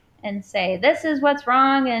boss and say, this is what's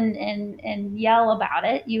wrong, and yell about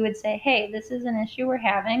it. You would say, hey, this is an issue we're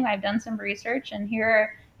having. I've done some research, and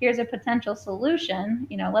here's a potential solution.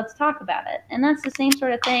 Let's talk about it. And that's the same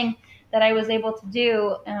sort of thing that I was able to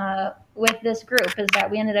do with this group, is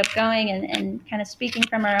that we ended up going and kind of speaking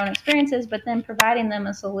from our own experiences, but then providing them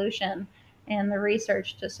a solution and the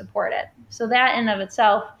research to support it. So that in of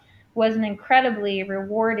itself was an incredibly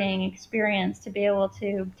rewarding experience to be able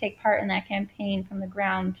to take part in that campaign from the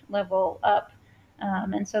ground level up.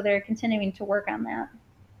 And so they're continuing to work on that.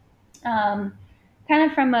 Kind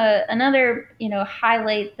of from another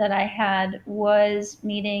highlight that I had was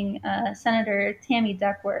meeting Senator Tammy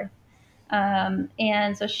Duckworth.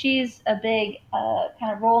 And so she's a big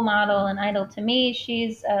kind of role model and idol to me.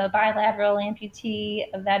 She's a bilateral amputee,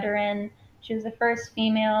 a veteran. She was the first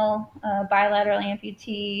female bilateral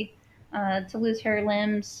amputee to lose her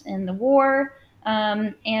limbs in the war.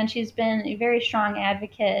 And she's been a very strong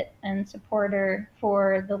advocate and supporter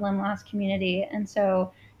for the limb loss community. And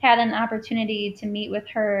so had an opportunity to meet with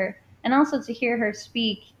her and also to hear her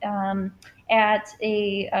speak at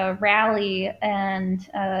a rally and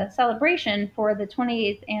celebration for the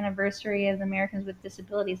 28th anniversary of the Americans with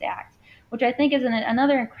Disabilities Act, which I think is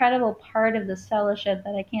another incredible part of this fellowship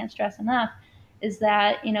that I can't stress enough, is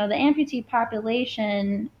that the amputee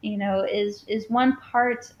population is one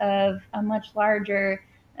part of a much larger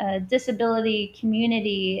disability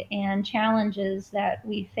community and challenges that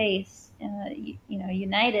we face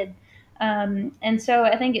united. And so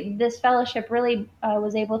I think this fellowship really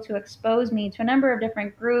was able to expose me to a number of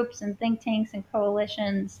different groups and think tanks and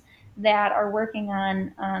coalitions that are working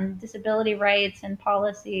on disability rights and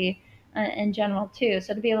policy in general too.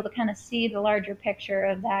 So to be able to kind of see the larger picture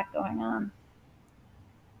of that going on.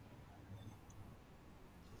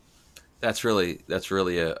 That's really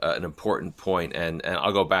an important point, and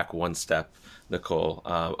I'll go back one step, Nicole.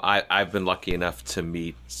 I've been lucky enough to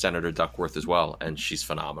meet Senator Duckworth as well, and she's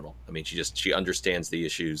phenomenal. I mean, she understands the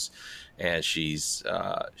issues, and she's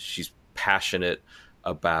passionate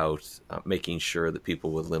about making sure that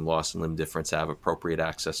people with limb loss and limb difference have appropriate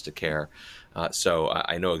access to care. So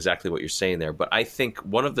I know exactly what you're saying there. But I think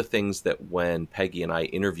one of the things that when Peggy and I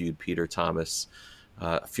interviewed Peter Thomas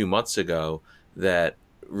a few months ago that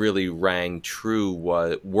really rang true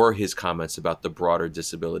were his comments about the broader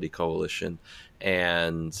disability coalition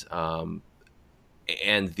and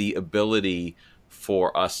the ability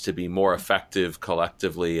for us to be more effective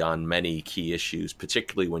collectively on many key issues,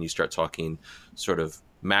 particularly when you start talking sort of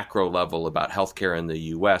macro level about healthcare in the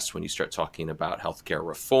US, when you start talking about healthcare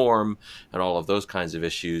reform and all of those kinds of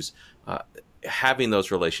issues. Having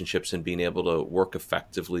those relationships and being able to work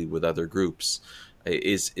effectively with other groups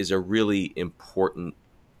is a really important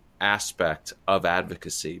aspect of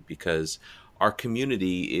advocacy, because our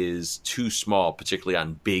community is too small, particularly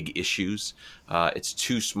on big issues. It's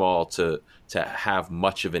too small to have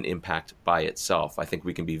much of an impact by itself. I think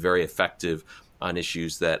we can be very effective on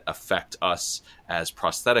issues that affect us as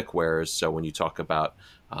prosthetic wearers. So when you talk about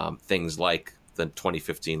things like the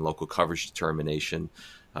 2015 local coverage determination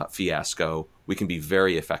fiasco, we can be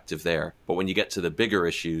very effective there. But when you get to the bigger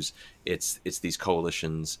issues, it's these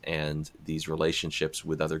coalitions and these relationships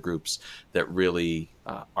with other groups that really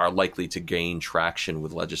are likely to gain traction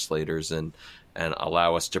with legislators and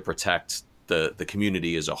allow us to protect the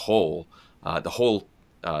community as a whole, the whole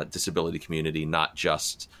disability community, not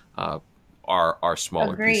just our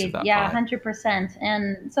smaller piece of Agreed. that Yeah, pie. 100%.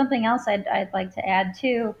 And something else I'd like to add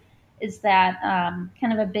too is that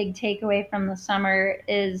kind of a big takeaway from the summer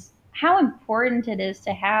is how important it is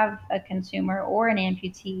to have a consumer or an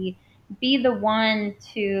amputee be the one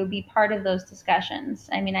to be part of those discussions.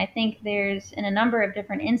 I mean, I think there's in a number of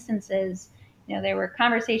different instances, there were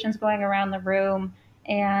conversations going around the room,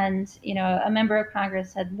 and a member of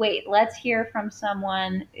Congress said, wait, let's hear from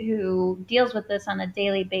someone who deals with this on a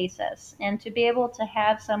daily basis. And to be able to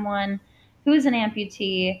have someone who's an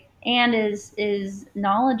amputee and is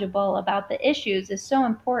knowledgeable about the issues is so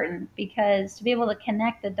important, because to be able to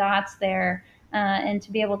connect the dots there, and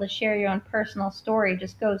to be able to share your own personal story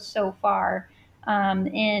just goes so far,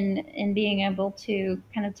 in being able to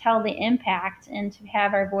kind of tell the impact and to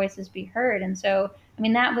have our voices be heard. And so, I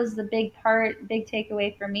mean, that was the big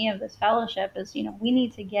takeaway for me of this fellowship is, we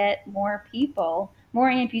need to get more people,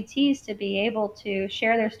 more amputees to be able to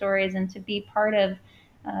share their stories and to be part of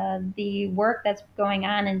the work that's going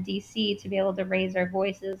on in DC, to be able to raise our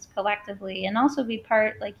voices collectively and also be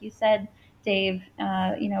part, like you said, Dave,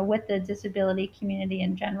 with the disability community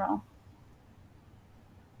in general.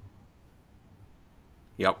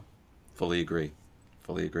 Yep, fully agree.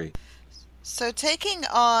 Fully agree. So, taking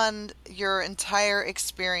on your entire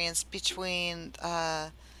experience between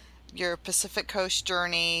your Pacific Coast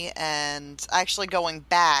journey and actually going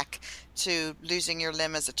back to losing your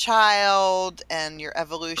limb as a child and your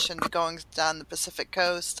evolution going down the Pacific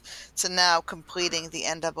Coast to now completing the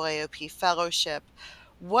NAAOP fellowship,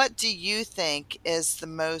 what do you think is the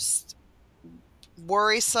most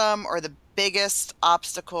worrisome or the biggest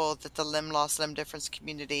obstacle that the limb loss, limb difference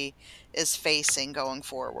community is facing going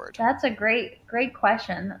forward? That's a great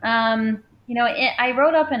question. I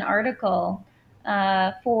wrote up an article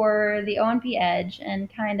for the ONP Edge and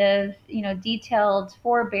kind of, detailed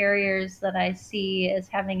 4 barriers that I see as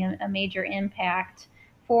having a major impact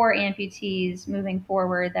for amputees moving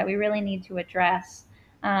forward that we really need to address.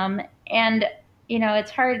 And,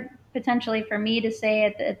 it's hard potentially for me to say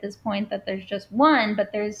at this point that there's just one,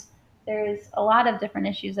 but there's a lot of different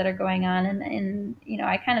issues that are going on, and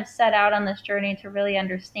I kind of set out on this journey to really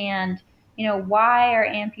understand why are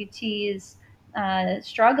amputees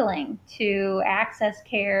struggling to access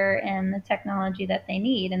care and the technology that they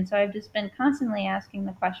need. And so I've just been constantly asking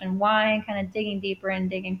the question why, and kind of digging deeper and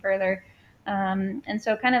digging further. And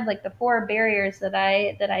so kind of like the 4 barriers that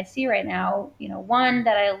I see right now, one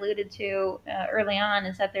that I alluded to early on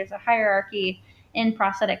is that there's a hierarchy in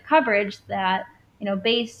prosthetic coverage that,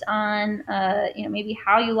 based on, maybe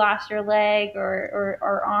how you lost your leg or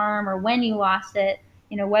arm, or when you lost it,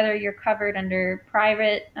 whether you're covered under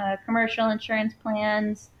private commercial insurance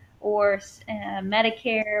plans or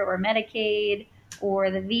Medicare or Medicaid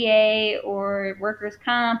or the VA or workers'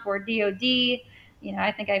 comp or DOD.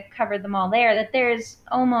 I think I've covered them all there, that there's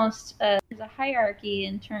almost there's a hierarchy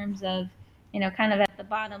in terms of, kind of at the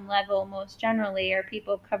bottom level, most generally, are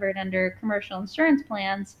people covered under commercial insurance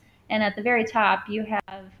plans. And at the very top, you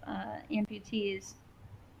have amputees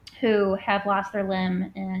who have lost their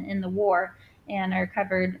limb in the war. and are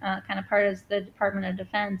covered kind of part of the Department of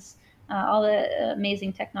Defense, all the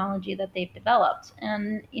amazing technology that they've developed.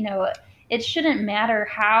 And, it shouldn't matter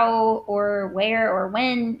how or where or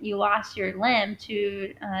when you lost your limb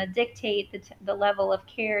to dictate the level of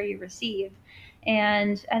care you receive.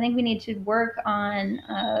 And I think we need to work on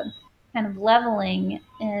kind of leveling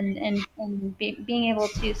and being able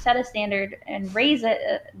to set a standard and raise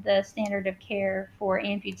the standard of care for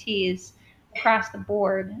amputees across the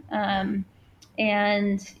board. And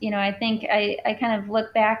I think I kind of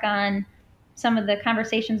look back on some of the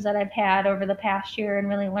conversations that I've had over the past year and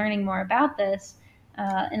really learning more about this.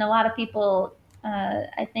 And a lot of people,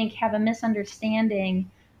 I think, have a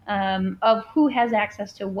misunderstanding of who has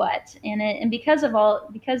access to what, and because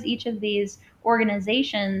each of these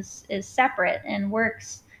organizations is separate and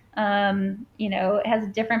works, has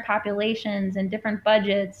different populations and different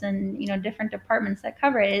budgets and different departments that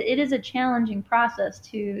cover it. It is a challenging process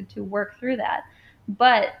to work through that.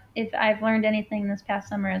 But if I've learned anything this past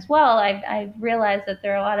summer as well, I've realized that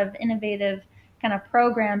there are a lot of innovative kind of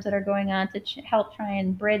programs that are going on to help try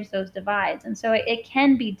and bridge those divides. And so it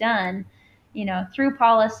can be done, through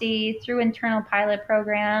policy, through internal pilot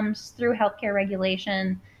programs, through healthcare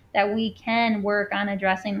regulation, that we can work on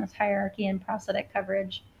addressing this hierarchy in prosthetic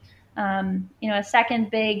coverage. A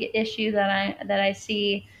second big issue that I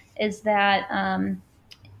see is that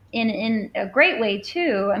in a great way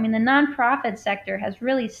too. I mean, the nonprofit sector has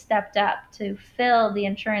really stepped up to fill the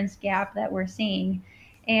insurance gap that we're seeing,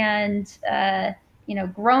 and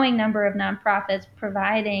growing number of nonprofits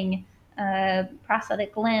providing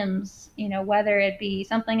prosthetic limbs. Whether it be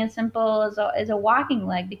something as simple as a walking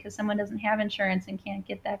leg because someone doesn't have insurance and can't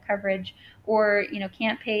get that coverage, or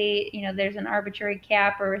can't pay. There's an arbitrary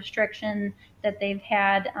cap or restriction that they've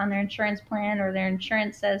had on their insurance plan, or their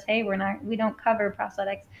insurance says, hey, we don't cover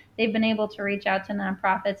prosthetics. They've been able to reach out to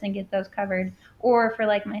nonprofits and get those covered. Or for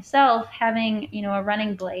like myself, having a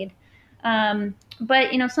running blade.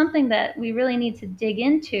 But something that we really need to dig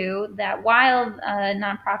into, that while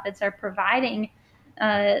nonprofits are providing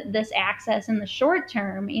this access in the short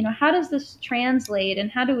term, how does this translate,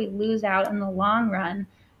 and how do we lose out in the long run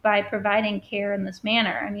by providing care in this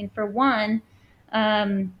manner? I mean, for one,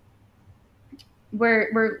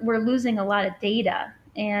 we're losing a lot of data,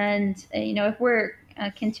 and if we're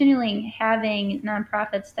continually having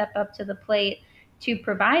nonprofits step up to the plate to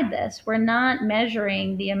provide this, we're not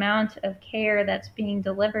measuring the amount of care that's being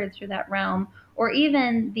delivered through that realm, or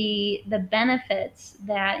even the benefits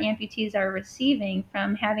that amputees are receiving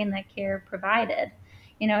from having that care provided.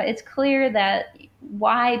 It's clear that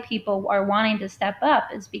why people are wanting to step up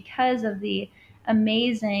is because of the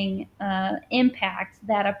amazing impact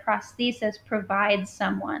that a prosthesis provides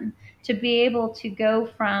someone, to be able to go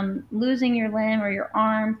from losing your limb or your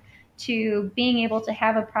arm to being able to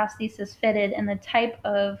have a prosthesis fitted, and the type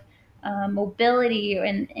of mobility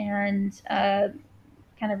and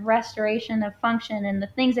kind of restoration of function and the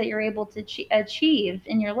things that you're able to achieve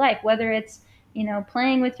in your life, whether it's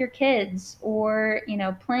playing with your kids, or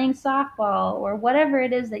playing softball, or whatever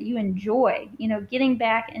it is that you enjoy, getting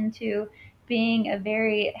back into being a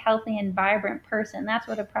very healthy and vibrant person. That's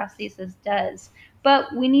what a prosthesis does.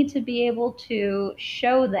 But we need to be able to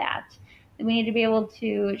show that. We need to be able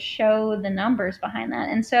to show the numbers behind that.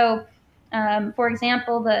 And so, for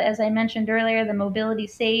example, as I mentioned earlier, the Mobility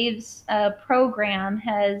Saves program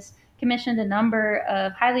has commissioned a number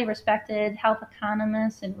of highly respected health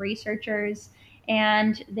economists and researchers,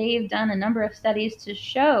 and they've done a number of studies to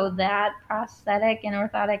show that prosthetic and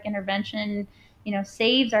orthotic intervention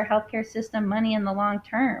saves our healthcare system money in the long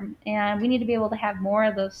term. And we need to be able to have more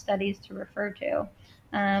of those studies to refer to.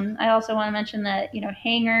 I also want to mention that,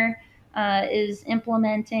 Hanger is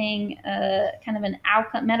implementing kind of an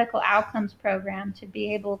medical outcomes program to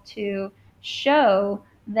be able to show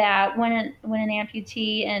that when an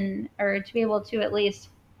amputee, or to be able to at least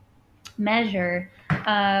measure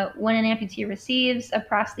when an amputee receives a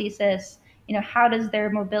prosthesis, how does their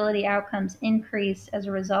mobility outcomes increase as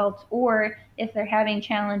a result, or if they're having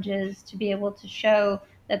challenges, to be able to show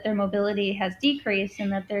that their mobility has decreased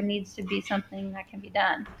and that there needs to be something that can be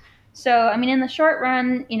done. So, I mean, in the short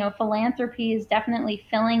run, philanthropy is definitely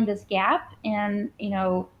filling this gap. And,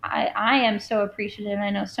 I am so appreciative. And I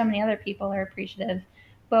know so many other people are appreciative.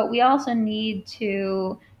 But we also need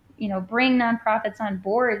to, bring nonprofits on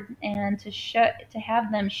board, and to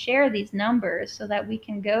have them share these numbers, so that we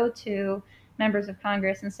can go to members of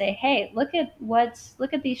Congress and say, hey, look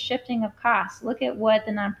at these shifting of costs. Look at what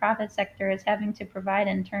the nonprofit sector is having to provide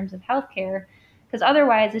in terms of healthcare. Because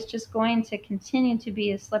otherwise, it's just going to continue to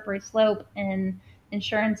be a slippery slope, and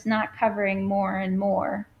insurance not covering more and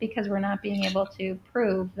more because we're not being able to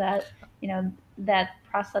prove that, that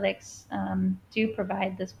prosthetics do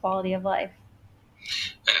provide this quality of life.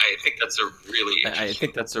 I think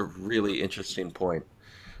that's a really interesting point.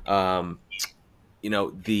 You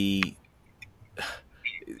know, the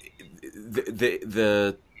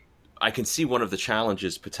I can see one of the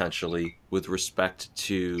challenges potentially with respect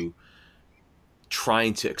to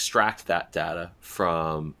trying to extract that data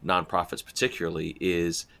from nonprofits particularly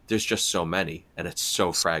is there's just so many and it's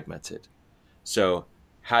so fragmented. So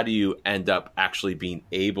how do you end up actually being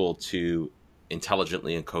able to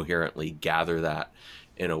intelligently and coherently gather that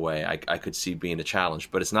in a way? I could see being a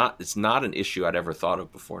challenge, but it's not an issue I'd ever thought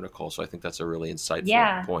of before, Nicole. So I think that's a really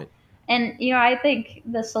insightful point. And, I think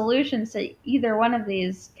the solutions to either one of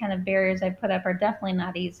these kind of barriers I put up are definitely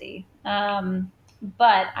not easy.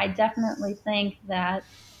 But I definitely think that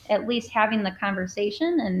at least having the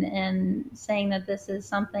conversation and saying that this is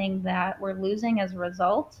something that we're losing as a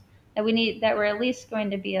result, that we're at least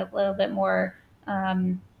going to be a little bit more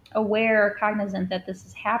aware or cognizant that this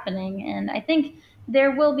is happening. And I think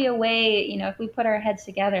there will be a way, if we put our heads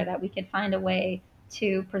together, that we could find a way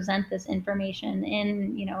to present this information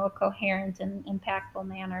in a coherent and impactful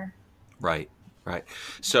manner. Right.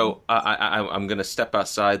 So I'm going to step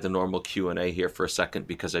outside the normal Q&A here for a second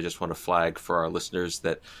because I just want to flag for our listeners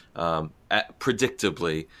that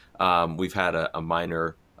predictably we've had a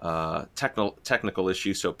minor technical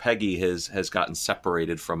issue. So Peggy has gotten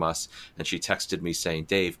separated from us, and she texted me saying,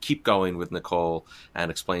 "Dave, keep going with Nicole and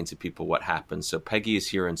explain to people what happened." So Peggy is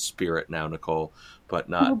here in spirit now, Nicole, but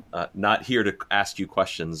not here to ask you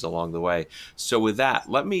questions along the way. So with that,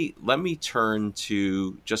 let me turn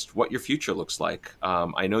to just what your future looks like.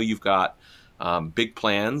 I know you've got big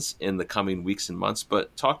plans in the coming weeks and months,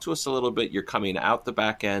 but talk to us a little bit. You're coming out the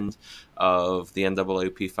back end of the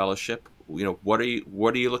NAAOP fellowship. What are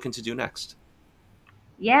you looking to do next?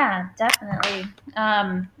 Yeah, definitely.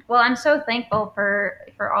 Well, I'm so thankful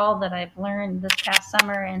for all that I've learned this past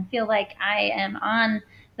summer, and feel like I am on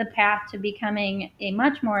the path to becoming a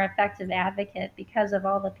much more effective advocate because of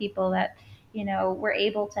all the people that were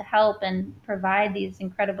able to help and provide these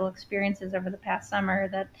incredible experiences over the past summer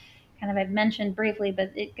that kind of I've mentioned briefly,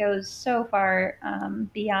 but it goes so far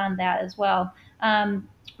beyond that as well. From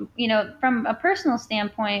a personal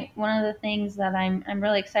standpoint, one of the things that I'm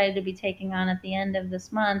really excited to be taking on at the end of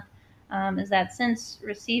this month is that since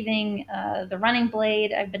receiving the running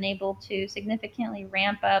blade, I've been able to significantly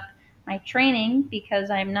ramp up my training because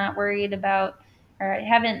I'm not worried about, or I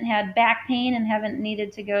haven't had back pain and haven't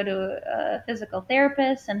needed to go to a physical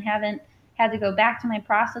therapist and haven't had to go back to my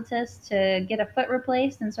prosthetist to get a foot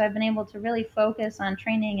replaced. And so I've been able to really focus on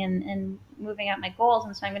training and moving up my goals.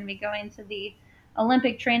 And so I'm going to be going to the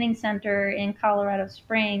Olympic Training Center in Colorado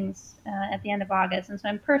Springs at the end of August. And so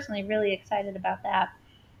I'm personally really excited about that.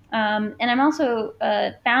 And I'm also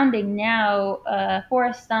founding now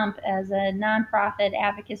Forest Stump as a nonprofit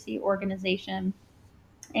advocacy organization.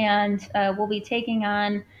 And we'll be taking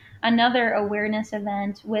on another awareness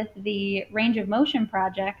event with the Range of Motion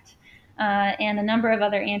Project and a number of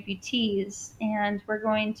other amputees. And we're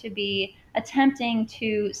going to be attempting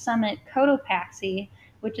to summit Cotopaxi,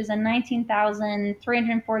 which is a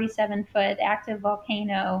 19,347 foot active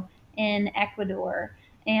volcano in Ecuador.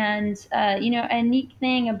 And, a neat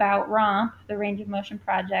thing about ROMP, the Range of Motion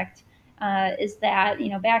Project, is that,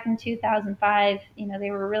 back in 2005,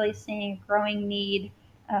 they were really seeing a growing need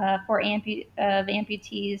for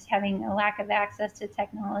amputees having a lack of access to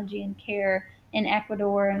technology and care in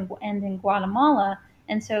Ecuador and in Guatemala.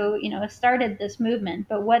 And so, it started this movement.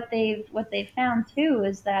 But what they've found too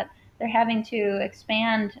is that they're having to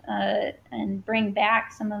expand and bring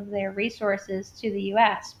back some of their resources to the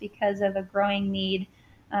U.S. because of a growing need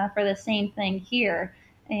for the same thing here.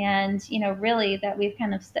 And, really that we've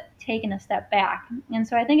kind of taken a step back. And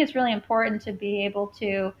so I think it's really important to be able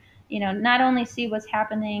to, not only see what's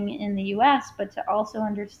happening in the U.S., but to also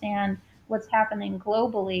understand what's happening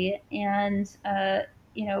globally. And, at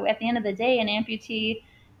the end of the day, an amputee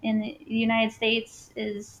in the United States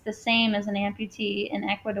is the same as an amputee in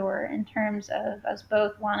Ecuador in terms of us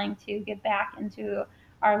both wanting to get back into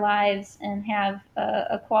our lives and have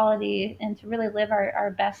a quality and to really live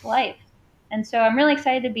our best life. And so I'm really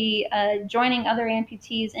excited to be joining other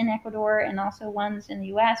amputees in Ecuador and also ones in the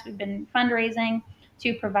U.S. We've been fundraising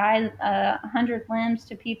to provide 100 limbs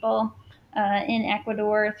to people in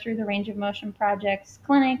Ecuador through the Range of Motion Project's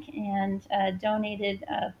clinic and donated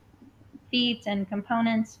feet and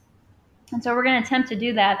components. And so we're going to attempt to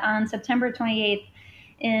do that on September 28th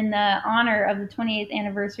in honor of the 28th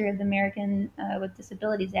anniversary of the American with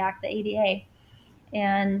Disabilities Act, the ADA.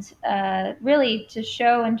 and really to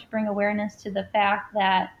show and to bring awareness to the fact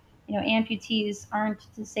that amputees aren't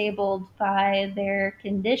disabled by their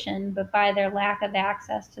condition, but by their lack of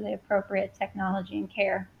access to the appropriate technology and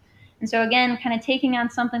care. And so again, kind of taking on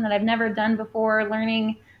something that I've never done before,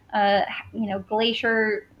 learning,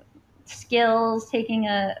 glacier skills, taking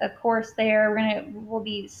a course there. We'll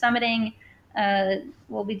be summiting.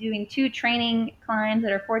 We'll be doing 2 training climbs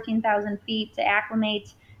that are 14,000 feet to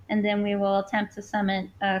acclimate, and then we will attempt to summit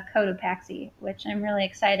Cotopaxi, which I'm really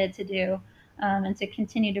excited to do, and to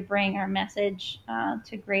continue to bring our message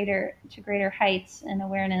to greater heights and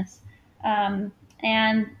awareness. And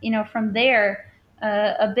from there,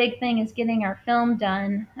 a big thing is getting our film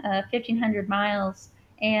done, 1,500 miles,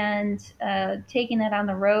 and taking that on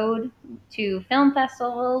the road to film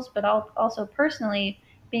festivals, but also personally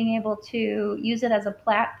being able to use it as a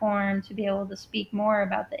platform to be able to speak more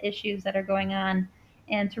about the issues that are going on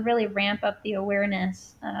and to really ramp up the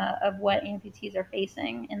awareness of what amputees are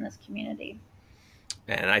facing in this community.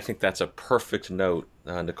 And I think that's a perfect note,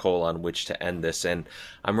 Nicole, on which to end this. And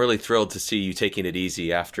I'm really thrilled to see you taking it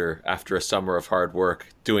easy after a summer of hard work,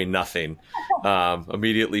 doing nothing,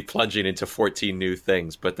 immediately plunging into 14 new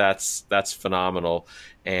things. But that's phenomenal.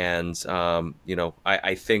 And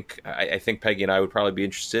I think Peggy and I would probably be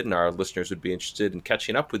interested, and our listeners would be interested in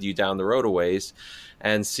catching up with you down the road a ways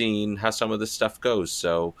and seeing how some of this stuff goes.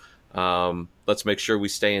 So let's make sure we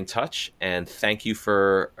stay in touch, and thank you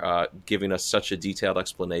for giving us such a detailed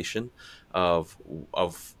explanation of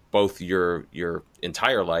both your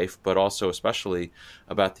entire life, but also especially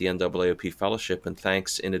about the NAAOP Fellowship. And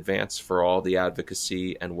thanks in advance for all the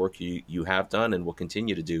advocacy and work you have done and will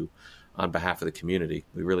continue to do on behalf of the community.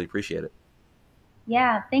 We really appreciate it.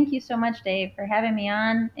 Yeah, thank you so much, Dave, for having me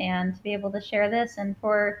on and to be able to share this, and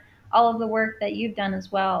for all of the work that you've done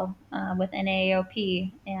as well with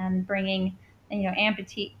NAAOP and bringing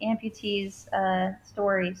amputees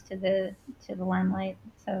stories to the limelight.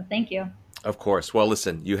 So thank you. Of course. Well,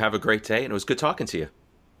 listen, you have a great day, and it was good talking to you.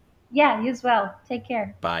 Yeah, you as well. Take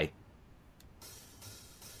care. Bye.